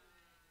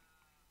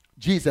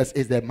 Jesus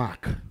is the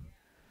mark.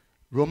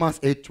 Romans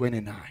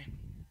 8:29.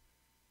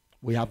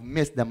 We have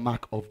missed the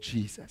mark of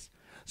Jesus.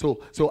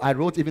 So I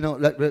wrote even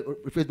on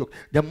Facebook,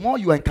 the more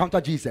you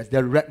encounter Jesus,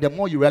 the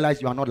more you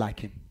realize you are not like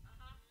him.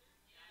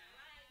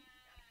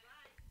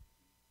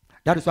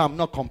 That is why I'm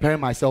not comparing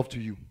myself to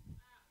you.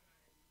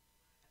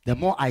 The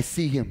more I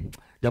see him,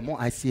 the more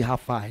I see how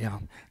far I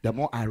am, the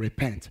more I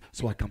repent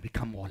so I can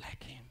become more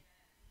like him.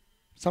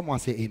 Someone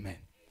say amen.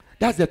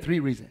 That's the three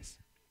reasons.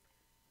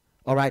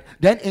 All right.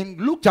 Then in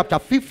Luke chapter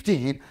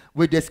 15,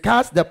 we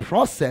discuss the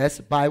process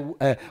by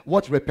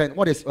what repent.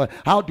 What is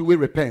how do we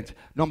repent?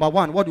 Number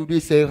one, what do we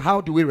say? How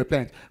do we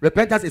repent?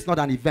 Repentance is not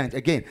an event.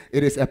 Again,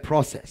 it is a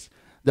process.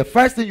 The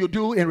first thing you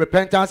do in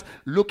repentance,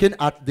 looking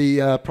at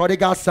the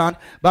prodigal son,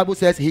 Bible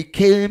says he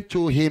came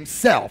to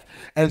himself,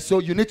 and so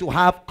you need to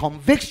have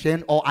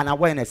conviction or an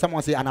awareness.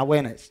 Someone say an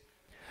awareness.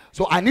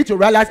 So I need to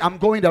realize I'm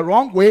going the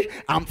wrong way.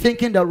 I'm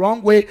thinking the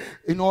wrong way.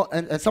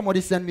 And somebody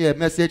sent me a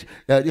message,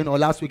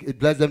 last week. It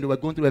blessed them. They were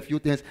going through a few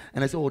things.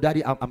 And I said, oh,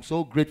 Daddy, I'm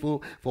so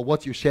grateful for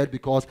what you shared,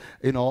 because,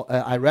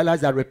 I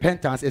realized that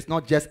repentance is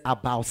not just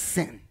about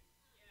sin.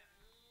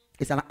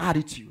 It's an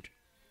attitude.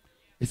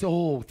 He said,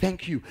 oh,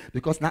 thank you.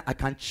 Because now I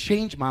can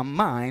change my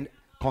mind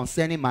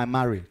concerning my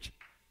marriage.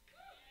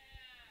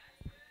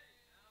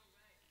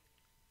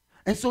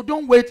 And so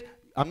don't wait.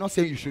 I'm not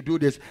saying you should do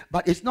this,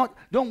 but it's not,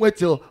 don't wait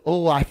till,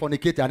 oh, I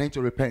fornicated, I need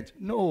to repent.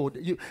 No,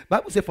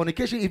 Bible says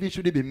fornication even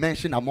shouldn't be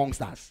mentioned amongst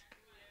us.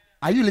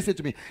 Are you listening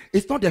to me?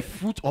 It's not the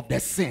fruit of the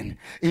sin.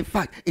 In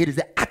fact, it is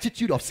the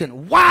attitude of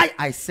sin. Why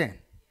I sin,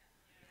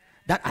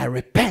 that I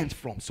repent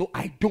from, so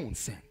I don't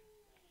sin.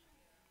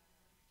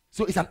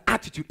 So it's an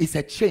attitude, it's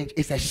a change,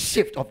 it's a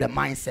shift of the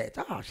mindset.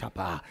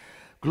 Shabbat.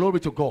 Glory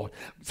to God.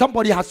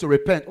 Somebody has to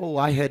repent. Oh,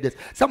 I heard this.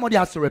 Somebody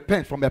has to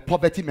repent from a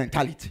poverty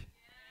mentality.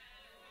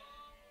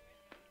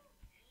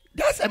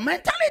 That's a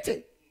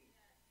mentality.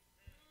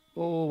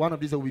 Oh, one of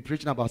these will be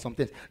preaching about some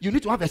things. You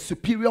need to have a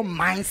superior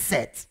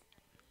mindset.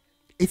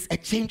 It's a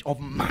change of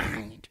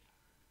mind.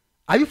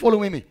 Are you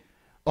following me?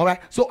 All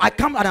right. So I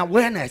come at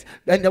awareness,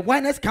 and the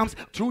awareness comes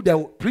through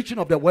the preaching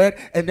of the word,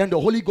 and then the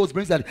Holy Ghost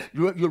brings that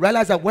you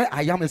realize that where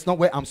I am is not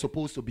where I'm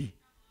supposed to be.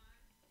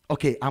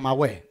 Okay, I'm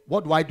aware.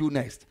 What do I do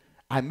next?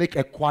 I make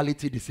a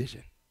quality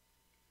decision.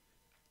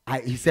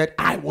 He said,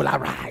 I will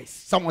arise.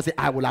 Someone say,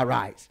 I will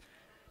arise.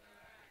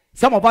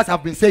 Some of us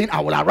have been saying,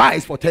 I will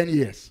arise for 10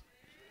 years.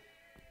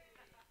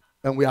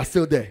 And we are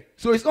still there.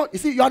 So it's not, you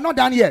see, you are not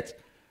done yet.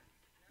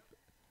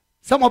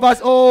 Some of us,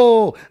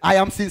 oh, I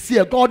am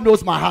sincere. God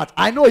knows my heart.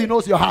 I know he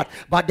knows your heart.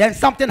 But then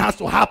something has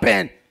to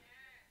happen.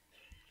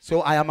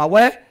 So I am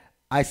aware.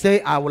 I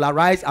say, I will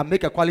arise. I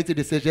make a quality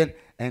decision.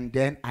 And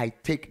then I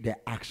take the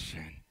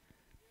action.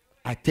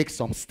 I take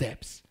some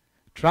steps.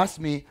 Trust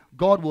me,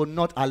 God will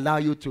not allow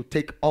you to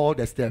take all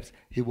the steps.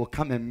 He will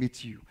come and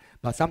meet you.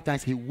 But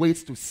sometimes he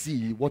waits to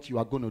see what you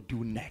are going to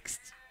do next.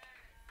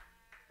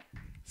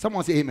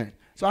 Someone say amen.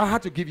 So I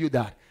had to give you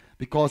that,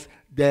 because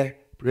the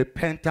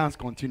repentance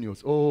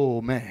continues.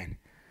 Oh, man.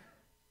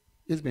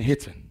 It's been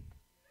hitting.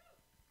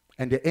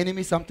 And the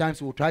enemy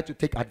sometimes will try to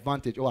take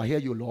advantage. Oh, I hear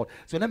you, Lord.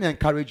 So let me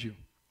encourage you.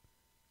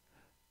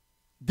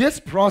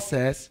 This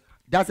process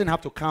doesn't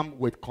have to come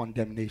with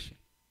condemnation.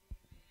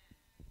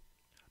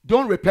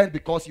 Don't repent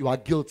because you are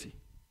guilty.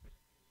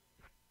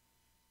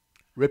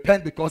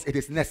 Repent because it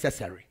is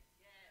necessary.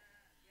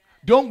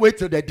 Don't wait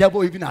till the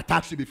devil even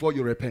attacks you before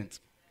you repent.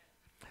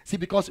 See,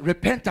 because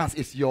repentance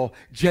is your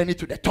journey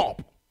to the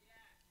top.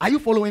 Are you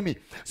following me?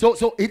 So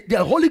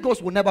the Holy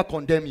Ghost will never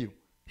condemn you.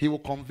 He will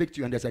convict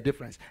you, and there's a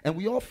difference. And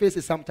we all face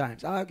it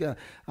sometimes.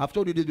 I've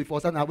told you this before.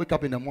 Sometimes I wake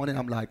up in the morning,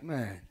 I'm like,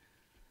 man,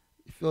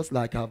 it feels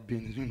like I've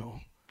been,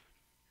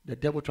 the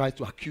devil tries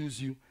to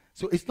accuse you.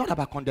 So it's not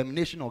about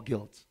condemnation or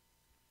guilt.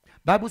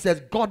 Bible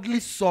says godly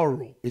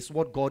sorrow is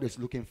what God is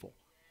looking for.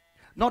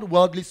 Not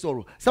worldly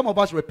sorrow. Some of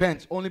us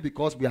repent only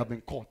because we have been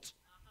caught.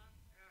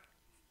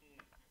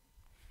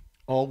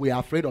 Or we are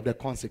afraid of the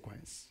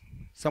consequence.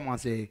 Someone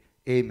say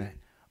amen.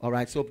 All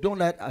right. So don't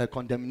let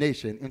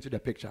condemnation into the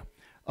picture.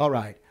 All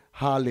right.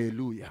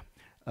 Hallelujah.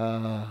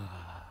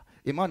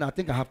 Iman, I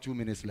think I have 2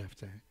 minutes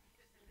left.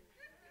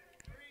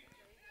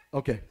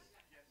 Okay.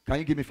 Can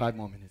you give me 5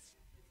 more minutes?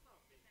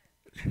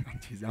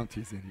 I'm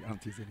teasing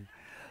you.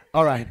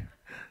 All right.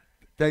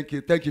 Thank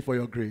you. Thank you for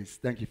your grace.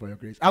 Thank you for your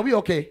grace. Are we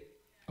okay?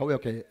 Are we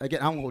okay?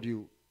 Again, I won't hold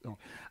you. No.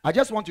 I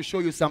just want to show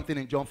you something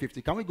in John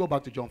 15. Can we go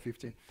back to John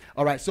 15?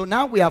 All right. So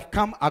now we have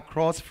come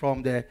across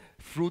from the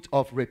fruit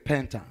of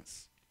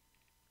repentance.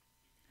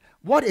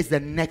 What is the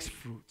next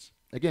fruit?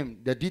 Again,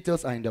 the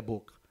details are in the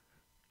book.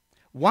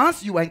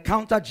 Once you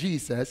encounter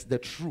Jesus, the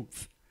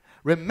truth,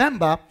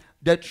 remember,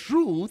 the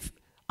truth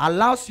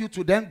allows you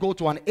to then go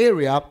to an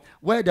area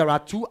where there are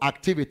 2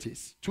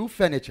 activities, 2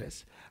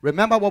 furnitures.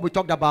 Remember what we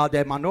talked about,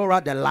 the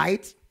menorah, the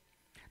light,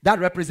 that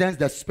represents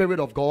the Spirit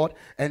of God,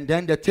 and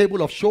then the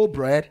table of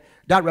showbread,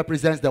 that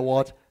represents the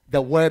what?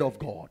 The Word of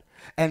God.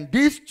 And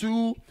these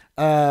two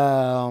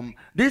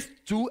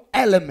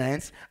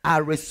elements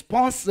are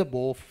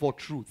responsible for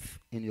truth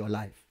in your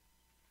life.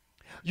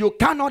 You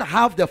cannot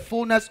have the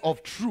fullness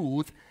of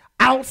truth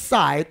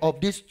outside of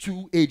these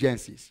 2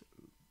 agencies.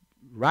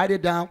 Write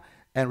it down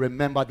and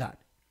remember that.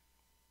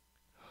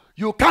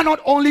 You cannot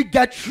only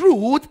get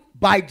truth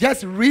by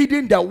just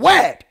reading the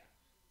Word.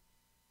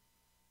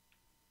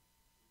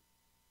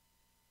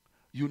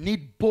 You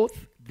need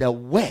both the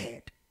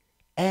Word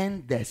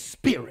and the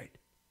Spirit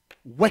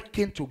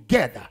working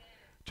together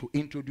to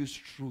introduce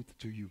truth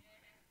to you.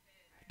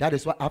 That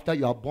is why after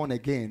you are born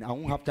again, I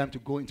won't have time to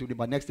go into it,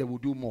 but next day we'll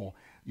do more.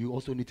 You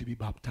also need to be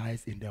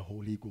baptized in the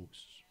Holy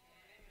Ghost.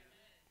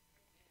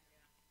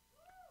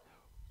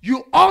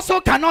 You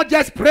also cannot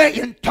just pray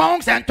in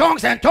tongues and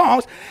tongues and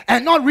tongues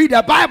and not read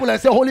the Bible and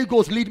say, Holy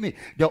Ghost, lead me.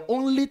 The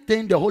only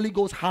thing the Holy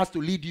Ghost has to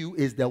lead you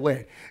is the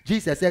Word.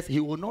 Jesus says he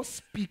will not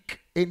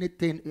speak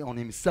anything on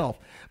himself,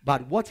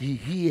 but what he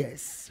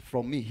hears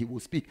from me, he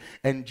will speak.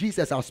 And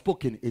Jesus has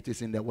spoken, it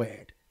is in the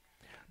Word.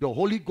 The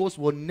Holy Ghost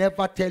will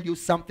never tell you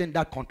something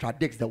that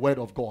contradicts the Word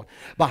of God.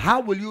 But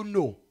how will you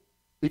know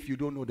if you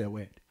don't know the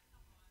Word?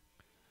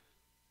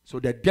 So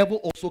the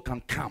devil also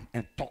can come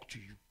and talk to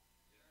you.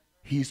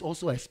 He is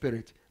also a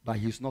spirit, but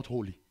he is not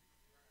holy.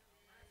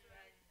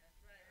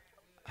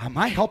 Am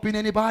I helping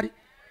anybody?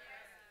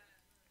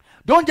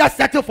 Don't just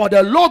settle for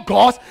the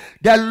Logos.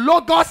 The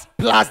Logos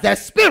plus the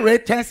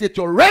Spirit turns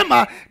into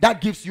Rhema that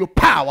gives you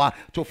power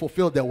to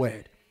fulfill the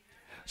Word.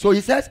 So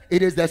he says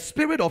it is the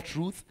Spirit of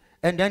truth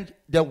and then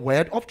the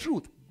Word of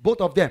truth.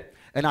 Both of them.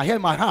 And I hear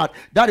in my heart,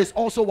 that is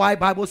also why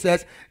Bible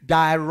says,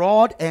 thy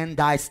rod and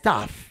thy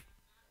staff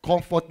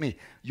comfort me.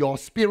 Your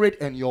Spirit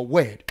and your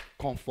Word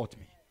comfort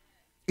me.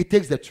 It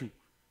takes the 2.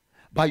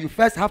 But you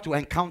first have to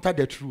encounter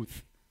the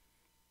truth.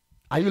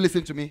 Are you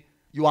listening to me?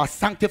 You are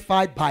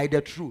sanctified by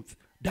the truth.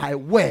 Thy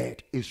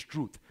Word is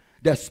truth.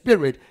 The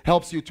Spirit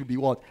helps you to be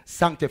what?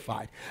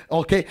 Sanctified.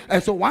 Okay?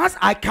 And so once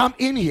I come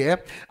in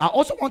here, I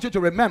also want you to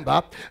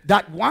remember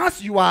that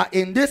once you are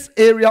in this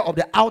area of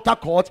the outer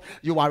court,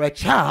 you are a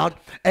child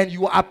and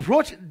you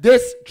approach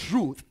this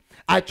truth.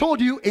 I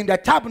told you in the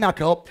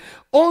tabernacle,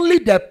 only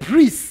the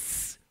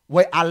priests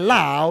were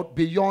allowed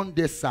beyond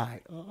this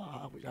side.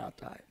 We have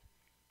time.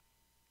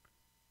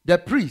 The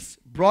priests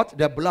brought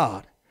the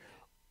blood.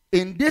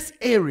 In this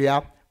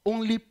area,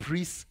 only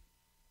priest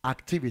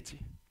activity.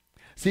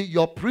 See,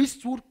 your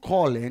priesthood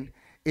calling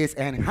is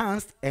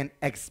enhanced and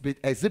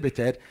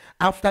exhibited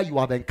after you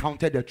have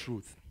encountered the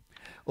truth.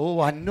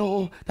 Oh, I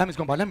know time is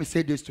gone, but let me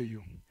say this to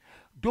you.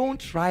 Don't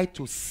try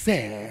to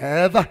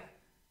serve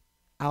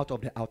out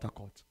of the outer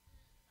court.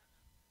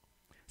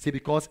 See,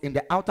 because in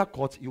the outer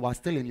court, you are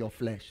still in your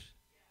flesh.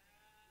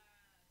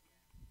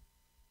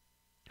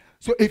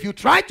 So if you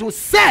try to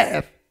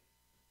serve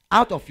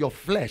out of your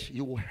flesh,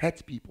 you will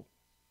hurt people.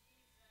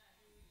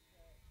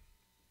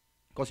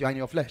 Because you are in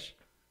your flesh.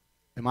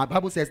 And my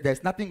Bible says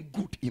there's nothing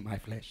good in my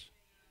flesh.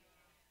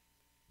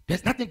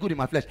 There's nothing good in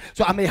my flesh.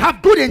 So I may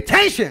have good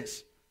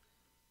intentions.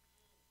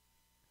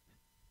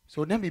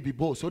 So let me be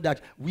bold so that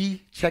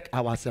we check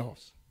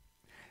ourselves.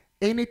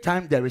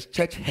 Anytime there is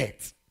church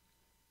hurt,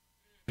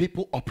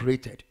 people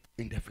operated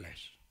in the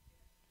flesh.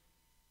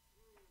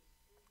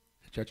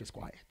 The church is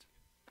quiet.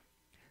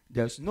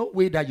 There's no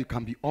way that you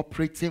can be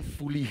operating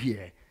fully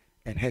here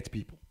and hurt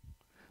people.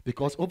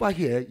 Because over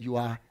here, you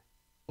are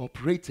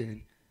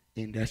operating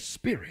in the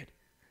Spirit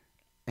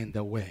and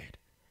the Word.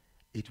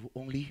 It will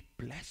only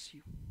bless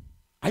you.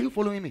 Are you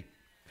following me?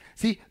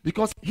 See,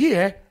 because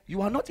here,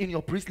 you are not in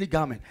your priestly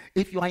garment.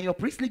 If you are in your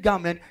priestly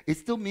garment, it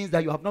still means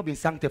that you have not been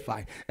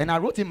sanctified. And I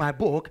wrote in my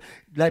book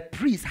that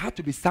priests had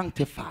to be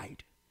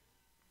sanctified.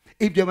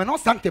 If they were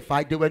not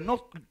sanctified, they were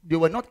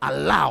not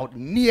allowed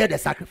near the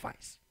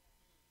sacrifice.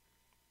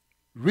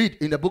 Read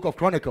in the book of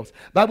Chronicles.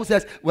 Bible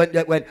says when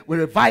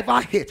revival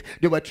hit,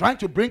 they were trying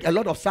to bring a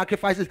lot of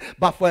sacrifices,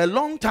 but for a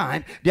long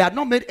time they had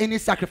not made any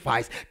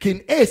sacrifice.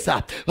 King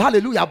Asa,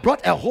 hallelujah,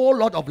 brought a whole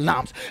lot of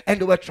lambs,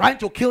 and they were trying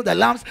to kill the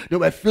lambs. They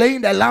were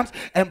flaying the lambs,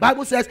 and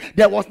Bible says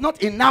there was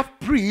not enough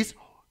priests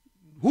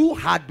who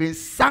had been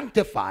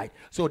sanctified,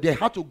 so they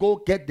had to go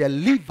get the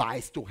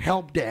Levites to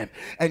help them.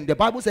 And the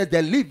Bible says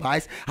the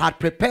Levites had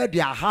prepared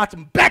their hearts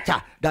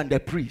better than the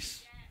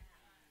priests.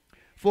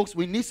 Folks,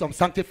 we need some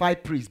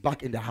sanctified priests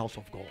back in the house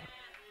of God.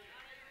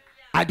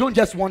 I don't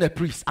just want a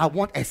priest. I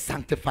want a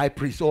sanctified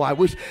priest. So I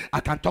wish I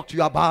can talk to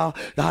you about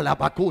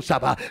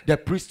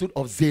the priesthood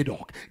of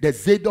Zadok. The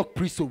Zadok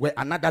priesthood were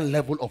another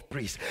level of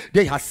priests.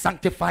 They have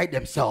sanctified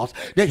themselves.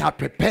 They have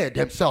prepared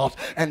themselves.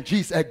 And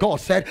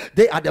God said,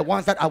 they are the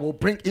ones that I will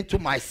bring into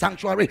my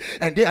sanctuary.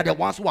 And they are the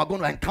ones who are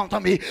going to encounter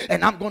me.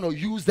 And I'm going to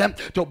use them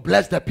to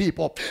bless the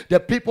people. The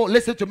people,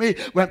 listen to me,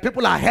 when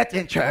people are hurt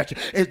in church,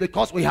 it's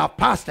because we have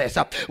pastors.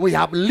 We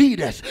have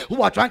leaders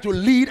who are trying to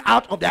lead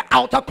out of the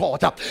outer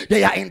court.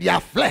 They are in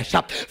their flesh.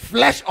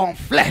 Flesh on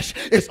flesh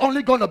is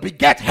only going to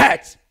beget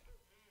hurt.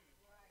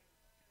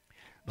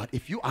 But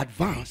if you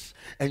advance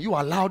and you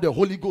allow the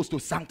Holy Ghost to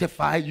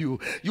sanctify you,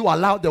 you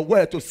allow the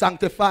word to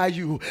sanctify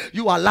you,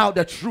 you allow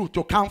the truth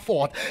to come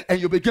forth,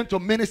 and you begin to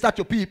minister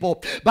to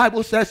people.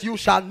 Bible says you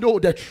shall know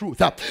the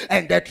truth,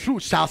 and the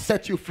truth shall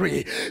set you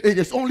free. It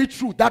is only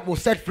truth that will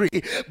set free,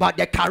 but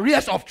the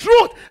carriers of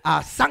truth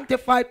are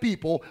sanctified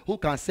people who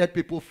can set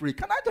people free.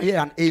 Can I hear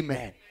an amen?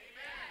 Amen.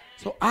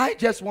 So I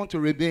just want to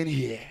remain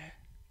here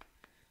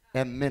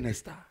and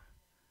minister.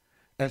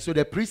 And so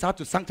the priests had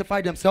to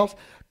sanctify themselves,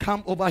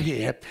 come over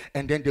here,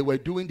 and then they were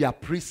doing their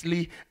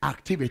priestly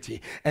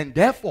activity. And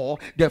therefore,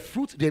 the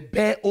fruit they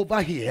bear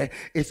over here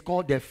is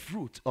called the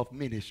fruit of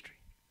ministry.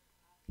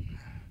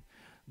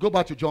 Go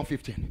back to John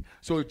 15.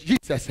 So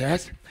Jesus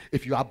says,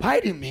 if you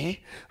abide in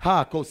me,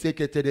 go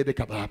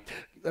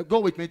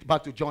with me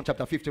back to John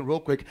chapter 15 real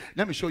quick.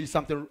 Let me show you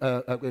something.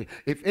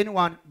 If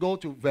anyone, go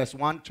to verse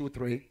 1, 2,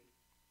 3.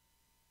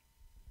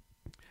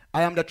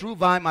 I am the true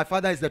vine. My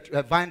Father is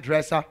the vine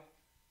dresser.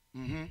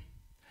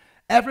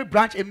 Every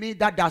branch in me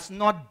that does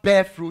not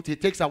bear fruit, he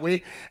takes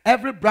away.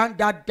 Every branch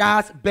that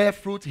does bear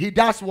fruit, he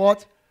does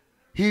what?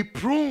 He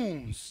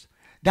prunes,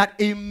 that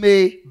it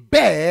may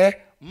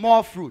bear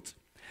more fruit.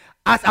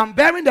 As I'm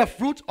bearing the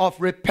fruit of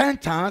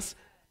repentance,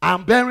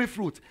 I'm bearing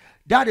fruit.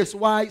 That is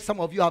why some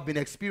of you have been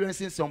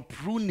experiencing some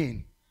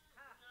pruning.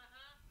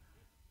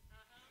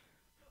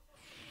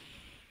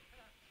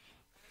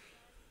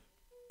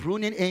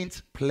 Pruning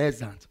ain't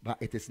pleasant, but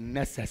it is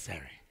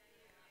necessary.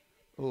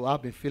 Oh,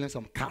 I've been feeling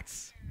some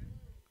cuts.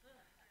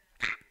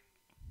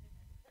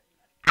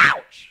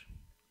 Ouch.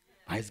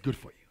 It's good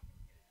for you.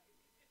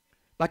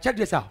 But check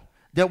this out.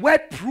 The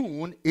word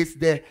prune is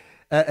the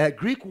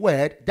Greek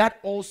word that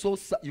also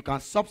you can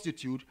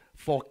substitute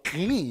for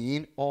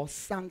clean or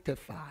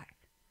sanctify.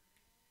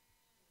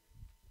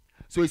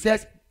 So it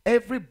says,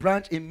 every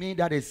branch in me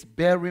that is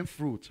bearing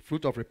fruit,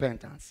 fruit of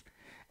repentance,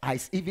 I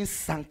even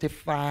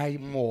sanctify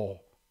more.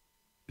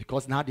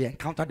 Because now they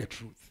encounter the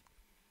truth.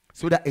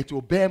 So that it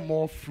will bear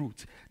more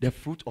fruit. The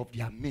fruit of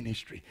their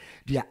ministry.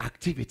 Their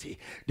activity.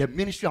 The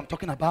ministry I'm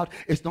talking about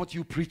is not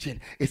you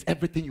preaching. It's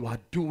everything you are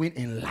doing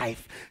in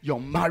life. Your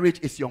marriage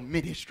is your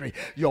ministry.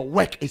 Your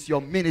work is your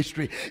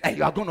ministry. And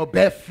you are going to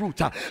bear fruit.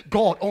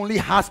 God only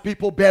has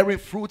people bearing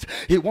fruit.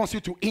 He wants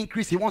you to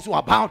increase. He wants you to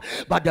abound.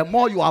 But the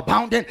more you are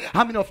abounding,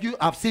 how many of you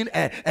have seen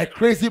a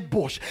crazy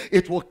bush?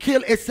 It will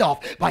kill itself.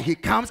 But he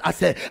comes as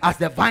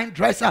the vine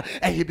dresser,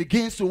 and he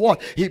begins to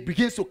what? He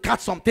begins to cut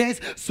some things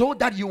so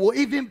that you will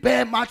even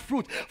bear much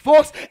fruit.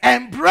 Folks,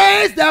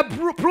 embrace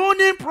the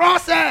pruning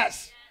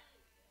process.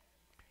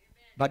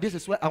 But this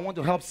is where I want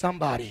to help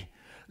somebody.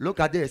 Look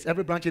at this.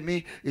 Every branch in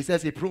me, it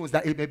says he prunes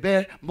that it may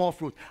bear more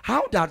fruit.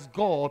 How does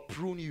God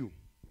prune you?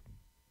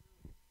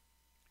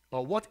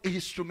 Or what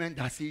instrument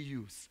does he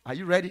use? Are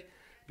you ready?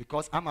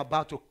 Because I'm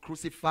about to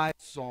crucify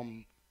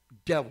some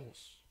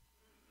devils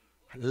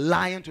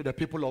lying to the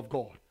people of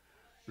God.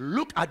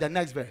 Look at the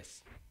next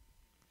verse.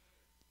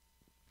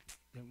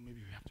 Then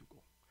maybe we have to go.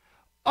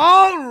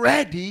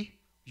 Already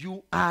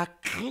you are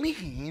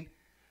clean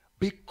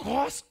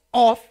because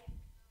of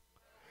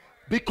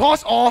the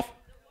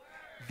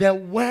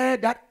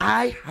word that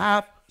I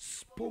have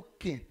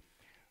spoken.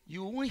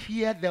 You won't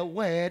hear the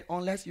word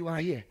unless you are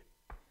here.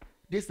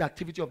 This is the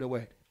activity of the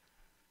word.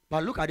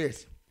 But look at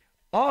this.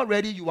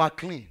 Already you are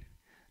clean.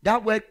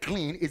 That word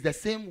clean is the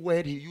same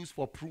word he used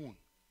for prune.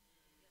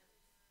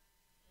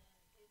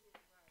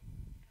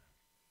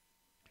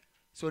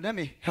 So let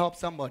me help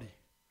somebody.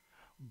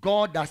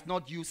 God does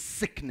not use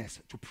sickness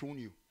to prune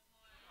you.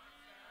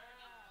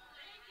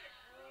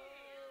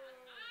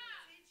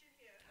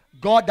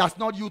 God does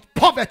not use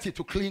poverty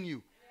to clean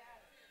you.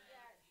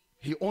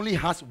 He only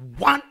has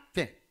one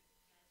thing.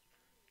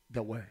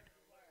 The word.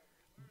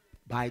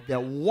 By the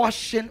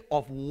washing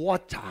of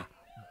water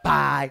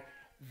by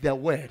the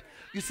word.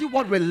 You see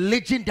what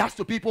religion does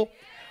to people?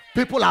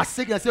 People are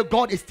sick and say,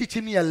 God is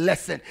teaching me a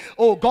lesson.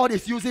 Oh, God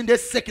is using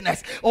this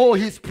sickness. Oh,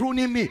 he's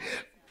pruning me.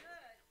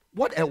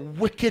 What a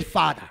wicked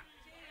father.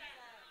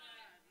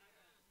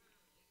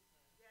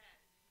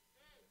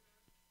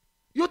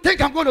 You think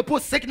I'm going to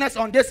put sickness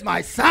on this,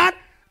 my son,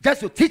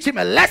 just to teach him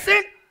a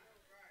lesson?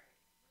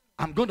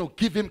 I'm going to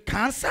give him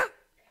cancer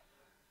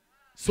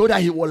so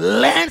that he will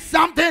learn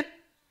something?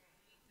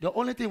 The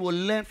only thing we'll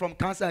learn from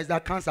cancer is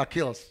that cancer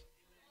kills.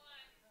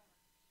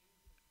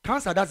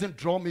 Cancer doesn't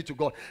draw me to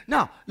God.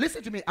 Now,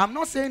 listen to me. I'm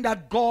not saying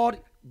that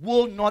God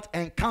will not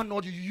and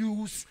cannot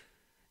use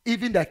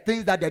even the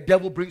things that the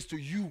devil brings to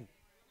you.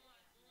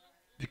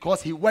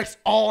 Because he works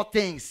all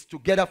things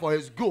together for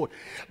his good.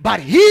 But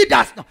he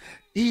does not.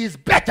 He is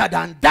better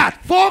than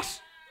that,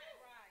 folks.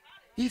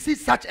 Is he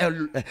such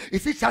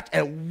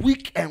a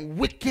weak and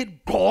wicked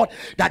God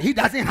that he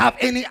doesn't have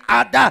any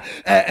other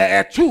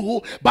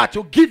tool but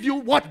to give you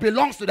what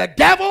belongs to the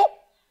devil?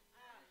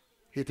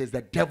 It is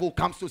the devil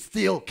comes to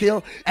steal,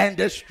 kill, and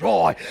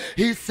destroy.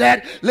 He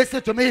said,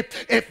 listen to me,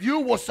 if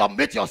you will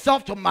submit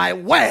yourself to my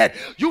word,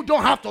 you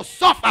don't have to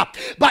suffer.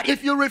 But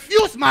if you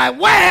refuse my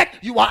word,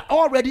 you are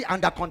already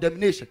under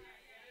condemnation.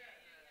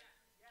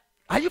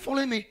 Are you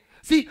following me?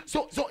 See,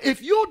 so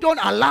if you don't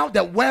allow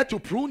the word to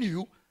prune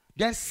you,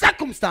 then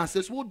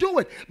circumstances will do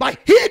it. But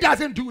he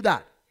doesn't do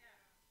that.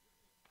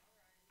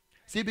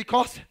 See,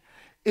 because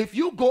if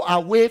you go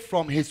away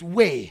from his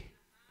way,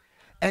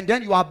 and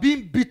then you are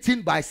being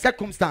beaten by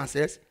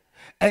circumstances,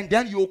 and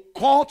then you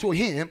call to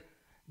him,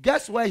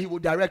 guess where he will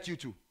direct you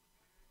to?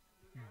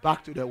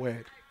 Back to the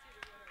word.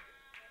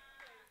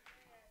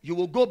 You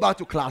will go back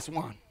to class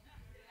 1.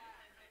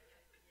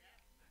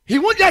 He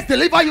won't just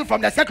deliver you from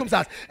the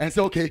circumstance and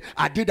say, okay,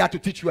 I did that to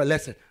teach you a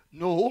lesson.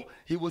 No,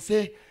 he will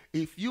say,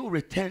 if you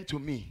return to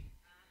me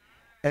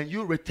and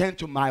you return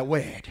to my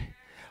word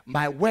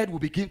will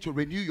begin to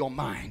renew your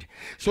mind.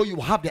 So you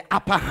have the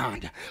upper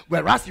hand.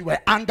 Whereas you were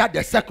under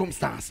the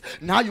circumstance,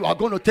 now you are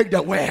going to take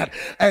the word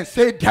and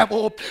say,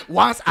 devil,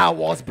 once I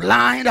was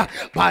blind,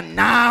 but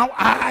now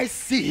I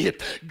see.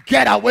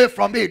 Get away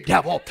from me,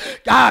 devil.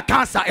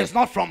 Cancer is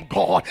not from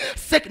God.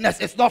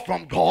 Sickness is not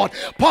from God.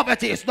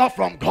 Poverty is not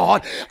from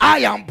God. I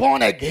am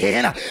born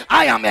again.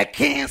 I am a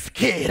king's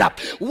kid.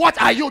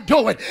 What are you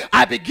doing?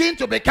 I begin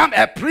to become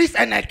a priest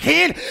and a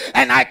king,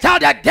 and I tell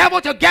the devil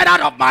to get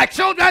out of my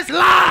children's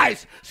lives.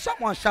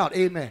 Someone shout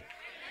amen.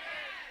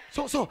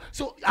 So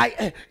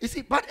you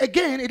see, but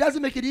again, it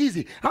doesn't make it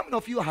easy. How many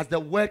of you has the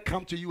word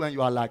come to you and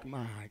you are like,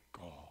 my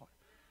God,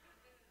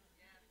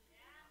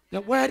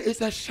 the word is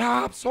a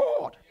sharp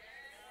sword.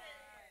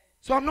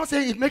 So I'm not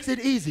saying it makes it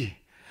easy,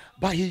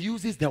 but he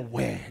uses the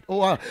word.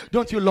 Oh,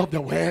 don't you love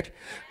the word?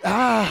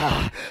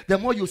 The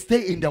more you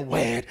stay in the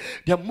word,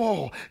 the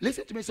more.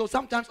 Listen to me. So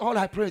sometimes all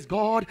I pray is,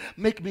 God,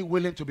 make me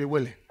willing to be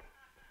willing.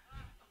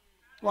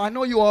 Well, I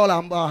know you all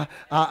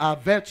are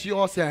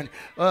virtuous, and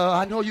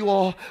I know you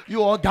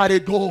all got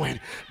it going.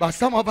 But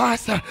some of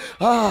us,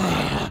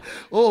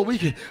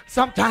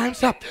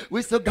 sometimes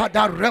we still got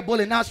that rebel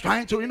in us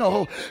trying to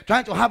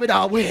have it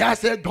our way. I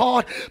said,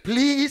 God,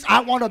 please,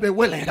 I want to be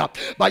willing,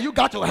 but you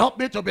got to help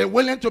me to be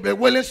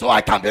willing so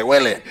I can be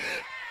willing.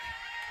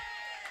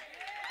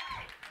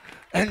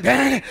 And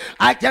then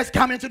I just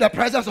come into the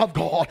presence of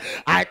God.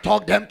 I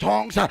talk them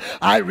tongues.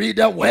 I read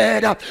the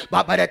word.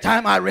 But by the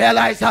time I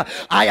realize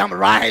I am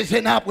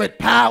rising up with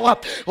power.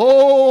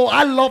 Oh,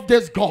 I love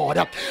this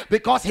God,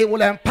 because he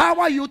will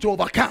empower you to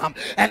overcome.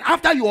 And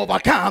after you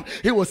overcome,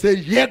 he will say,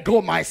 here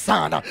go my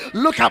son.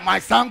 Look at my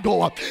son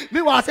go.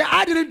 Meanwhile, I say,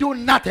 I didn't do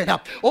nothing.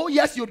 Oh,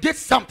 yes, you did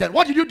something.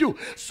 What did you do?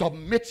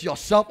 Submit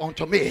yourself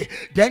unto me.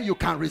 Then you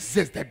can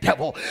resist the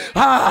devil.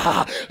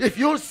 If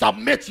you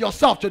submit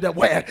yourself to the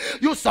word,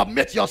 you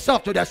submit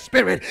yourself to the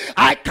spirit,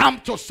 I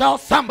come to sell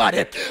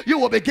somebody, you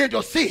will begin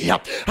to see,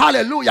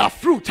 hallelujah,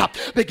 fruit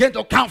begin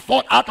to come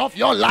forth out of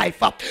your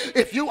life.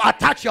 If you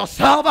attach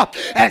yourself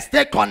and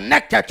stay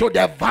connected to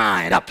the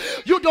vine,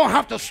 you don't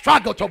have to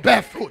struggle to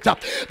bear fruit,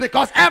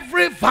 because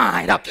every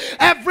vine,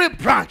 every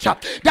branch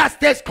that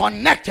stays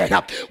connected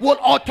will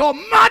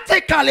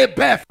automatically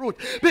bear fruit.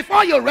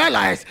 Before you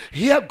realize,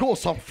 here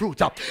goes some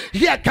fruit,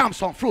 here comes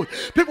some fruit.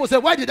 People say,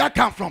 where did that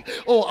come from?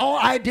 Oh, all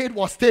I did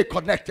was stay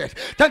connected.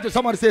 Turn to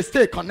somebody, say,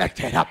 stay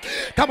connected.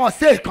 Come on,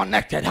 stay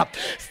connected.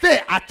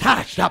 Stay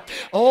attached.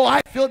 Oh, I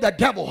feel the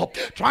devil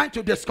trying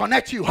to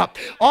disconnect you.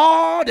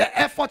 All the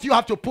effort you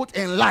have to put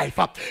in life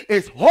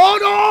is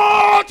hold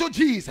on to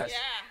Jesus. Yeah,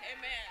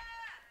 amen.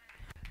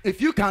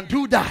 If you can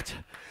do that,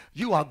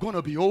 you are going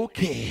to be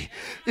okay.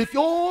 If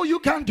all you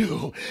can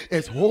do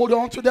is hold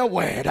on to the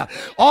word,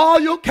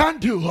 all you can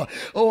do.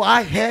 Oh,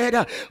 I heard,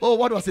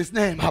 what was his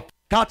name?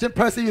 Captain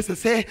Percy used to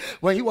say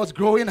when he was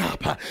growing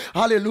up,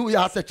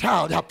 hallelujah, as a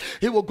child,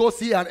 he would go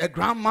see a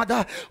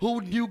grandmother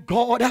who knew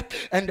God,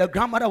 and the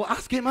grandmother would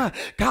ask him,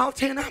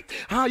 Carlton,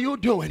 how you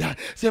doing?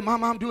 Say,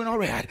 Mama, I'm doing all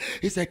right.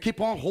 He said, keep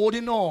on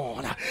holding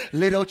on,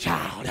 little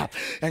child.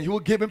 And he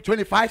would give him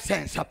 25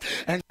 cents.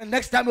 And the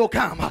next time he'll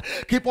come,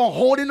 keep on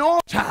holding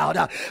on,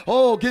 child.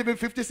 Oh, give him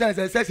 50 cents.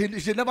 And says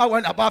she never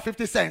went above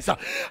 50 cents.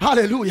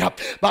 Hallelujah.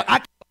 But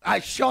I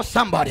assure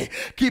somebody,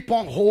 keep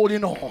on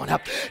holding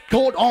on.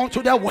 Hold on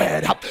to the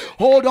word.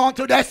 Hold on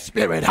to the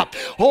spirit.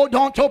 Hold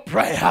on to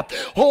prayer.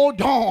 Hold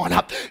on.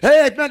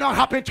 Hey, it may not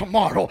happen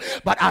tomorrow,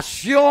 but as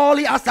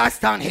surely as I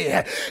stand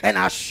here, and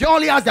as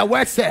surely as the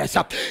word says,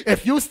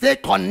 if you stay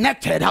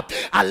connected,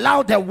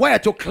 allow the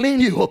word to clean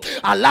you,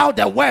 allow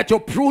the word to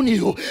prune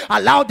you,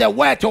 allow the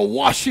word to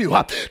wash you.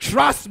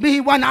 Trust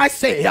me when I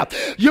say,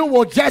 you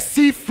will just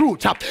see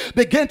fruit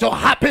begin to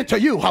happen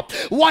to you.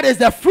 What is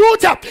the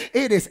fruit?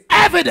 It is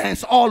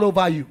evidence all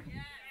over you.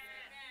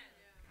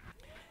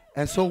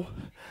 And so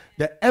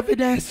the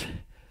evidence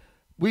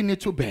we need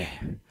to bear.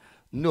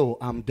 No,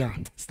 I'm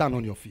done. Stand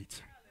on your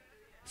feet.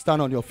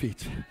 Stand on your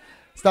feet.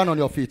 Stand on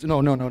your feet. No,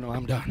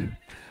 I'm done.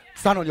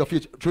 Stand on your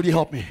feet. Truly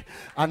help me.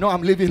 I know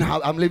I'm leaving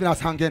us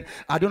hanging.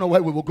 I don't know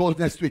where we will go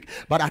next week,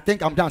 but I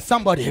think I'm done.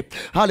 Somebody,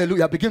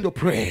 hallelujah, begin to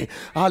pray.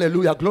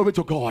 Hallelujah, glory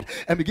to God.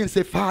 And begin to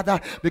say, Father,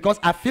 because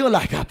I feel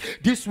like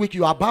this week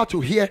you are about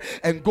to hear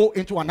and go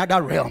into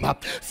another realm.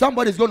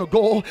 Somebody's going to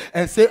go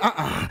and say,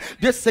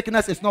 this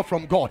sickness is not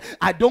from God.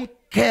 I don't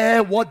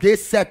care what they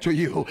said to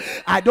you.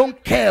 I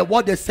don't care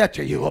what they said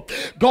to you.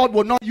 God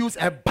will not use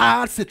a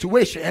bad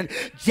situation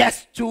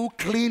just to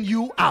clean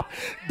you up.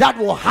 That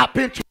will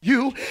happen to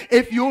you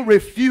if you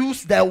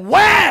refuse the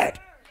word.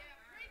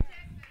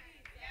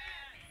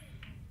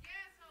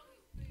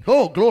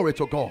 Oh, glory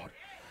to God.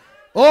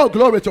 Oh,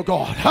 glory to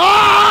God.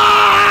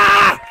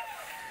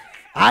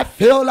 I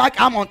feel like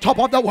I'm on top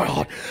of the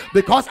world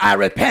because I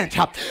repent.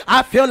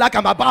 I feel like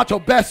I'm about to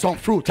bear some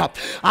fruit.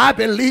 I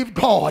believe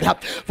God,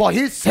 for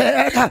he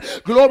said,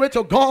 glory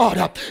to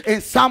God,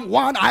 in Psalm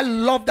 1. I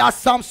love that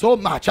Psalm so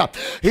much.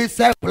 He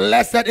said,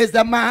 blessed is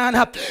the man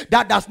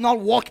that does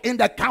not walk in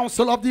the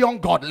counsel of the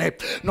ungodly,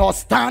 nor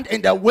stand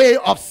in the way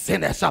of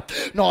sinners,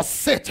 nor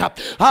sit.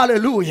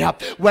 Hallelujah.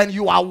 When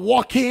you are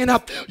walking,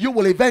 you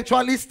will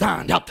eventually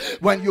stand.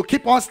 When you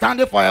keep on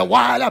standing for a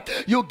while,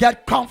 you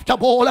get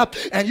comfortable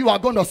and you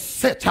are going to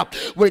sit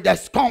with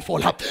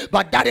discomfort,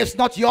 but that is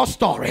not your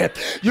story.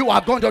 You are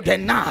going to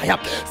deny.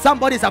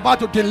 Somebody's about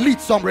to delete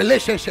some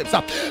relationships.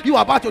 You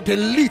are about to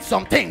delete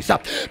some things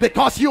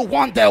because you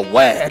want the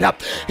word.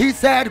 He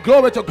said,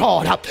 glory to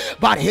God,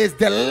 but his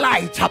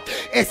delight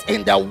is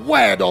in the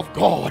word of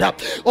God.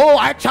 Oh,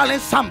 I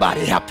challenge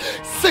somebody,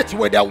 sit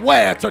with the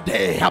word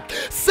today.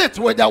 Sit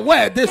with the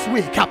word this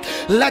week.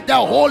 Let the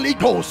Holy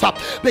Ghost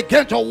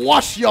begin to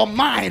wash your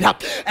mind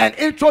and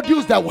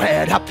introduce the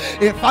word.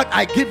 In fact,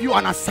 I give you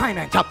an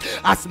assignment.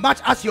 As much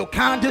as you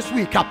can this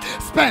week,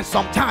 spend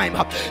some time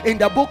in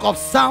the book of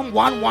Psalm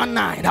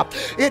 119.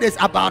 It is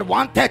about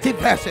 130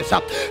 verses.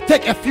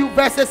 Take a few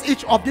verses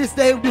each of these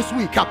days this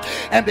week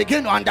and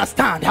begin to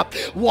understand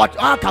what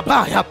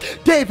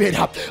David,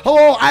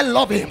 oh, I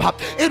love him.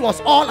 It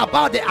was all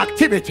about the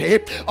activity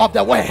of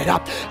the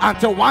word.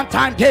 Until one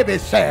time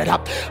David said,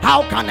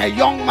 how can a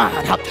young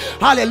man,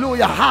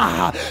 hallelujah,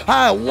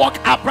 walk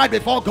upright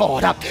before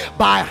God?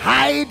 By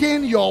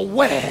hiding your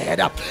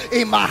word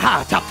in my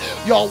heart.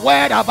 Your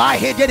word have I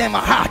hidden in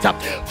my heart.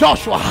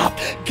 Joshua,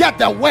 get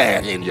the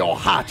word in your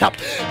heart.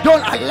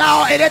 Don't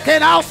allow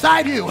anything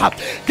outside you.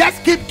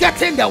 Just keep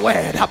getting the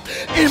word.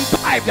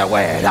 Imbibe the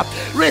word.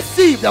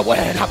 Receive the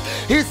word.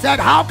 He said,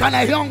 how can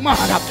a young man,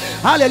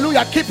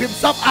 hallelujah, keep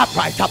himself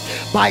upright?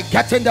 By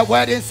getting the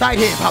word inside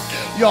him.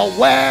 Your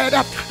word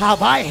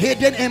have I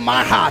hidden in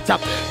my heart,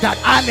 that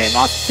I may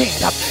not sin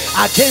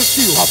against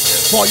you.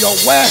 For your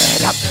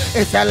word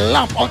is a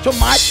lamp unto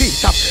my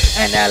feet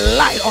and a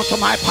light unto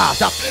my path.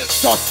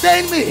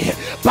 Sustain me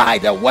by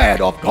the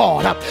word of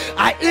God.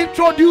 I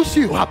introduce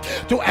you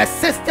to a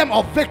system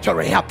of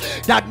victory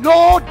that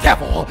no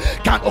devil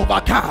can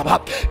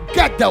overcome.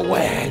 Get the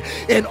word.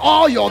 In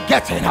all you're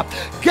getting,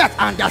 get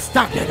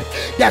understanding,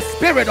 the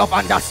spirit of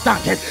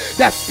understanding,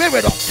 the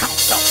spirit of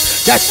counsel,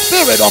 the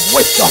spirit of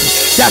wisdom,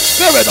 the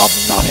spirit of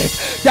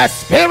knowledge, the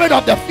spirit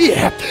of the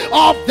fear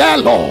of the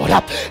Lord,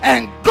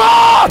 and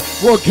God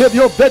will give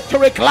you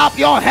victory. Clap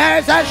your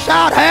hands and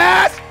shout,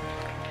 hands.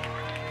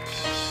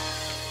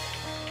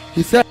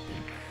 He said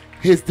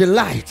his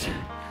delight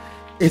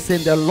is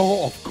in the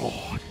law of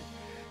God.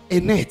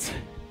 In it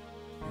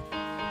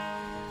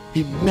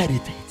he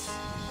meditates.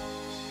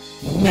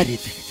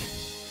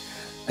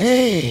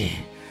 Hey,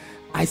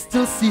 I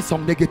still see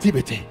some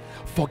negativity.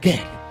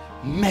 Forget.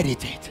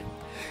 Meditate.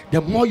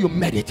 The more you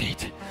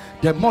meditate,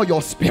 the more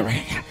your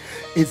spirit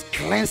is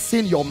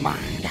cleansing your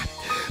mind.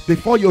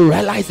 Before you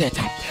realize it,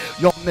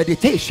 your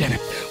meditation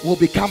will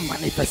become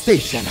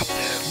manifestation.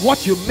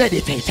 What you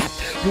meditate,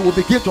 you will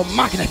begin to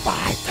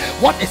magnify.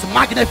 What is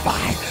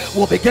magnified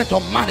will begin to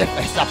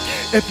manifest.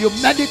 If you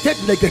meditate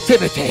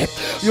negativity,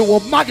 you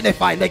will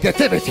magnify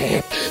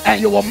negativity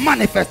and you will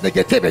manifest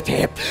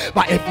negativity.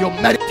 But if you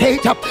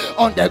meditate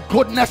on the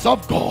goodness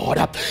of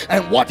God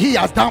and what he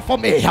has done for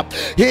me,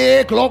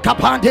 the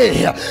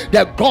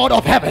God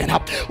of heaven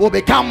will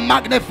become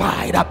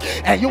magnified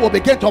and you will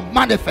begin to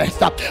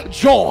manifest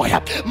joy,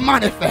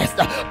 manifest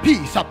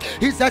peace.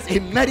 He says he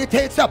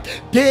meditates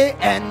day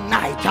and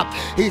night.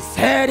 He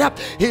said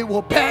he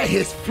will bear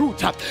his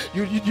fruit.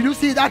 You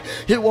see that?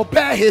 He will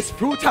bear his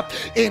fruit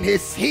in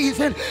his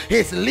season.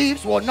 His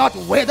leaves will not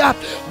wither.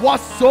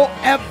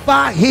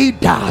 Whatsoever he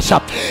does,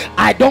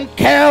 I don't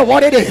care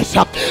what it is,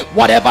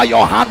 whatever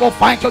your hand will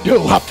find to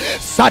do,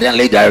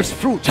 suddenly there is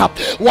fruit.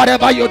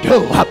 Whatever you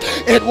do,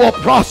 it will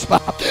prosper.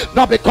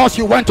 Not because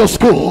you went to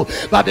school,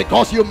 but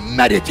because you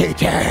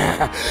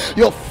meditated.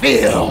 You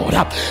filled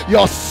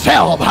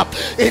yourself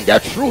in the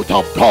truth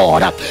of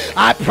God.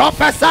 I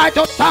prophesy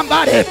to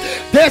somebody,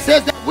 this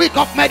is the week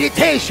of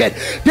meditation.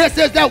 This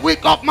is the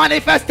week of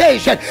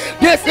manifestation.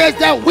 This is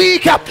the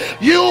week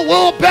you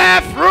will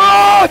bear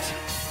fruit.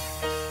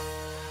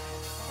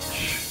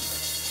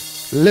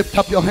 Lift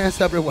up your hands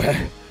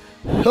everywhere.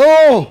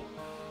 Oh,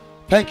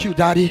 thank you,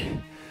 Daddy.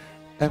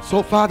 And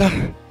so,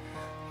 Father,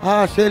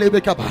 I'm so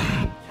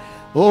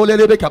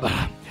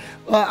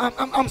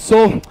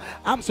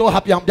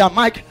happy I'm done.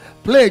 Mike,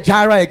 play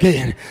Jireh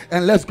again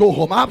and let's go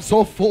home. I'm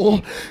so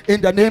full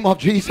in the name of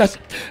Jesus.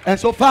 And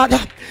so, Father,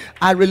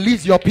 I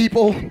release your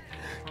people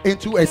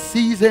into a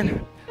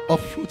season of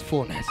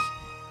fruitfulness.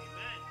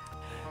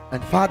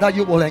 And Father,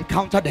 you will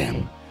encounter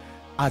them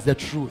as the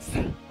truth,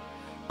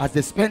 as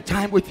they spend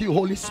time with you,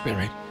 Holy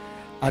Spirit,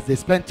 as they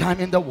spend time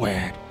in the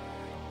Word.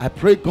 I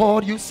pray,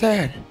 God, you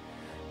said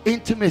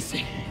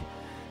intimacy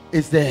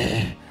is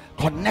the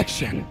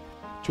connection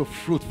to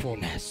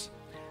fruitfulness.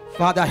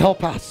 Father,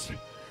 help us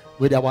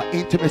with our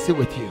intimacy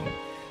with you.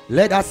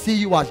 Let us see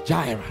you as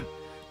Jireh.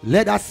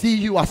 Let us see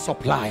you as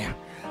supplier.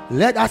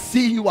 Let us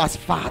see you as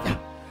Father.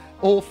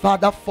 Oh,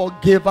 Father,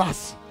 forgive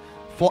us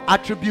for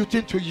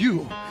attributing to you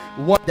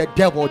what the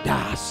devil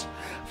does.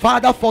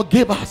 Father,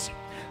 forgive us,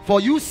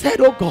 for you said,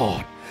 oh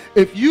God,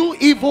 if you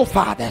evil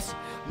fathers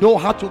know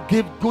how to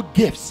give good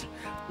gifts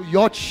to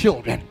your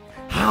children,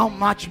 how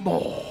much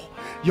more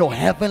your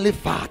heavenly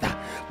Father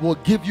will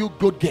give you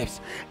good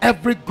gifts.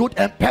 Every good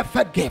and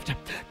perfect gift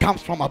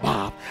comes from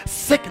above.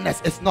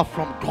 Sickness is not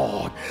from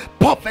God.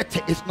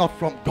 Poverty is not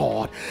from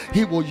God.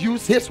 He will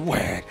use his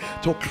word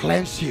to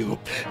cleanse you.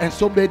 And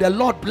so may the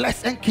Lord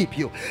bless and keep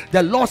you.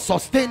 The Lord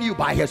sustain you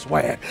by his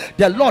word.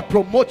 The Lord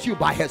promote you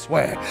by his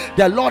word.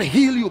 The Lord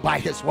heal you by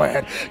his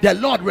word. The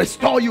Lord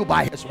restore you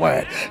by his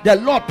word. The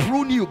Lord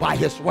prune you by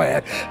his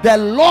word. The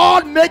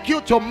Lord make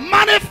you to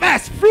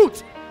manifest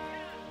fruit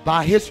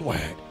by his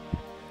word.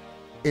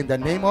 In the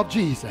name of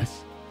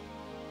Jesus,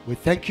 we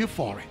thank you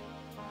for it.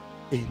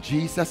 In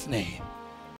Jesus' name.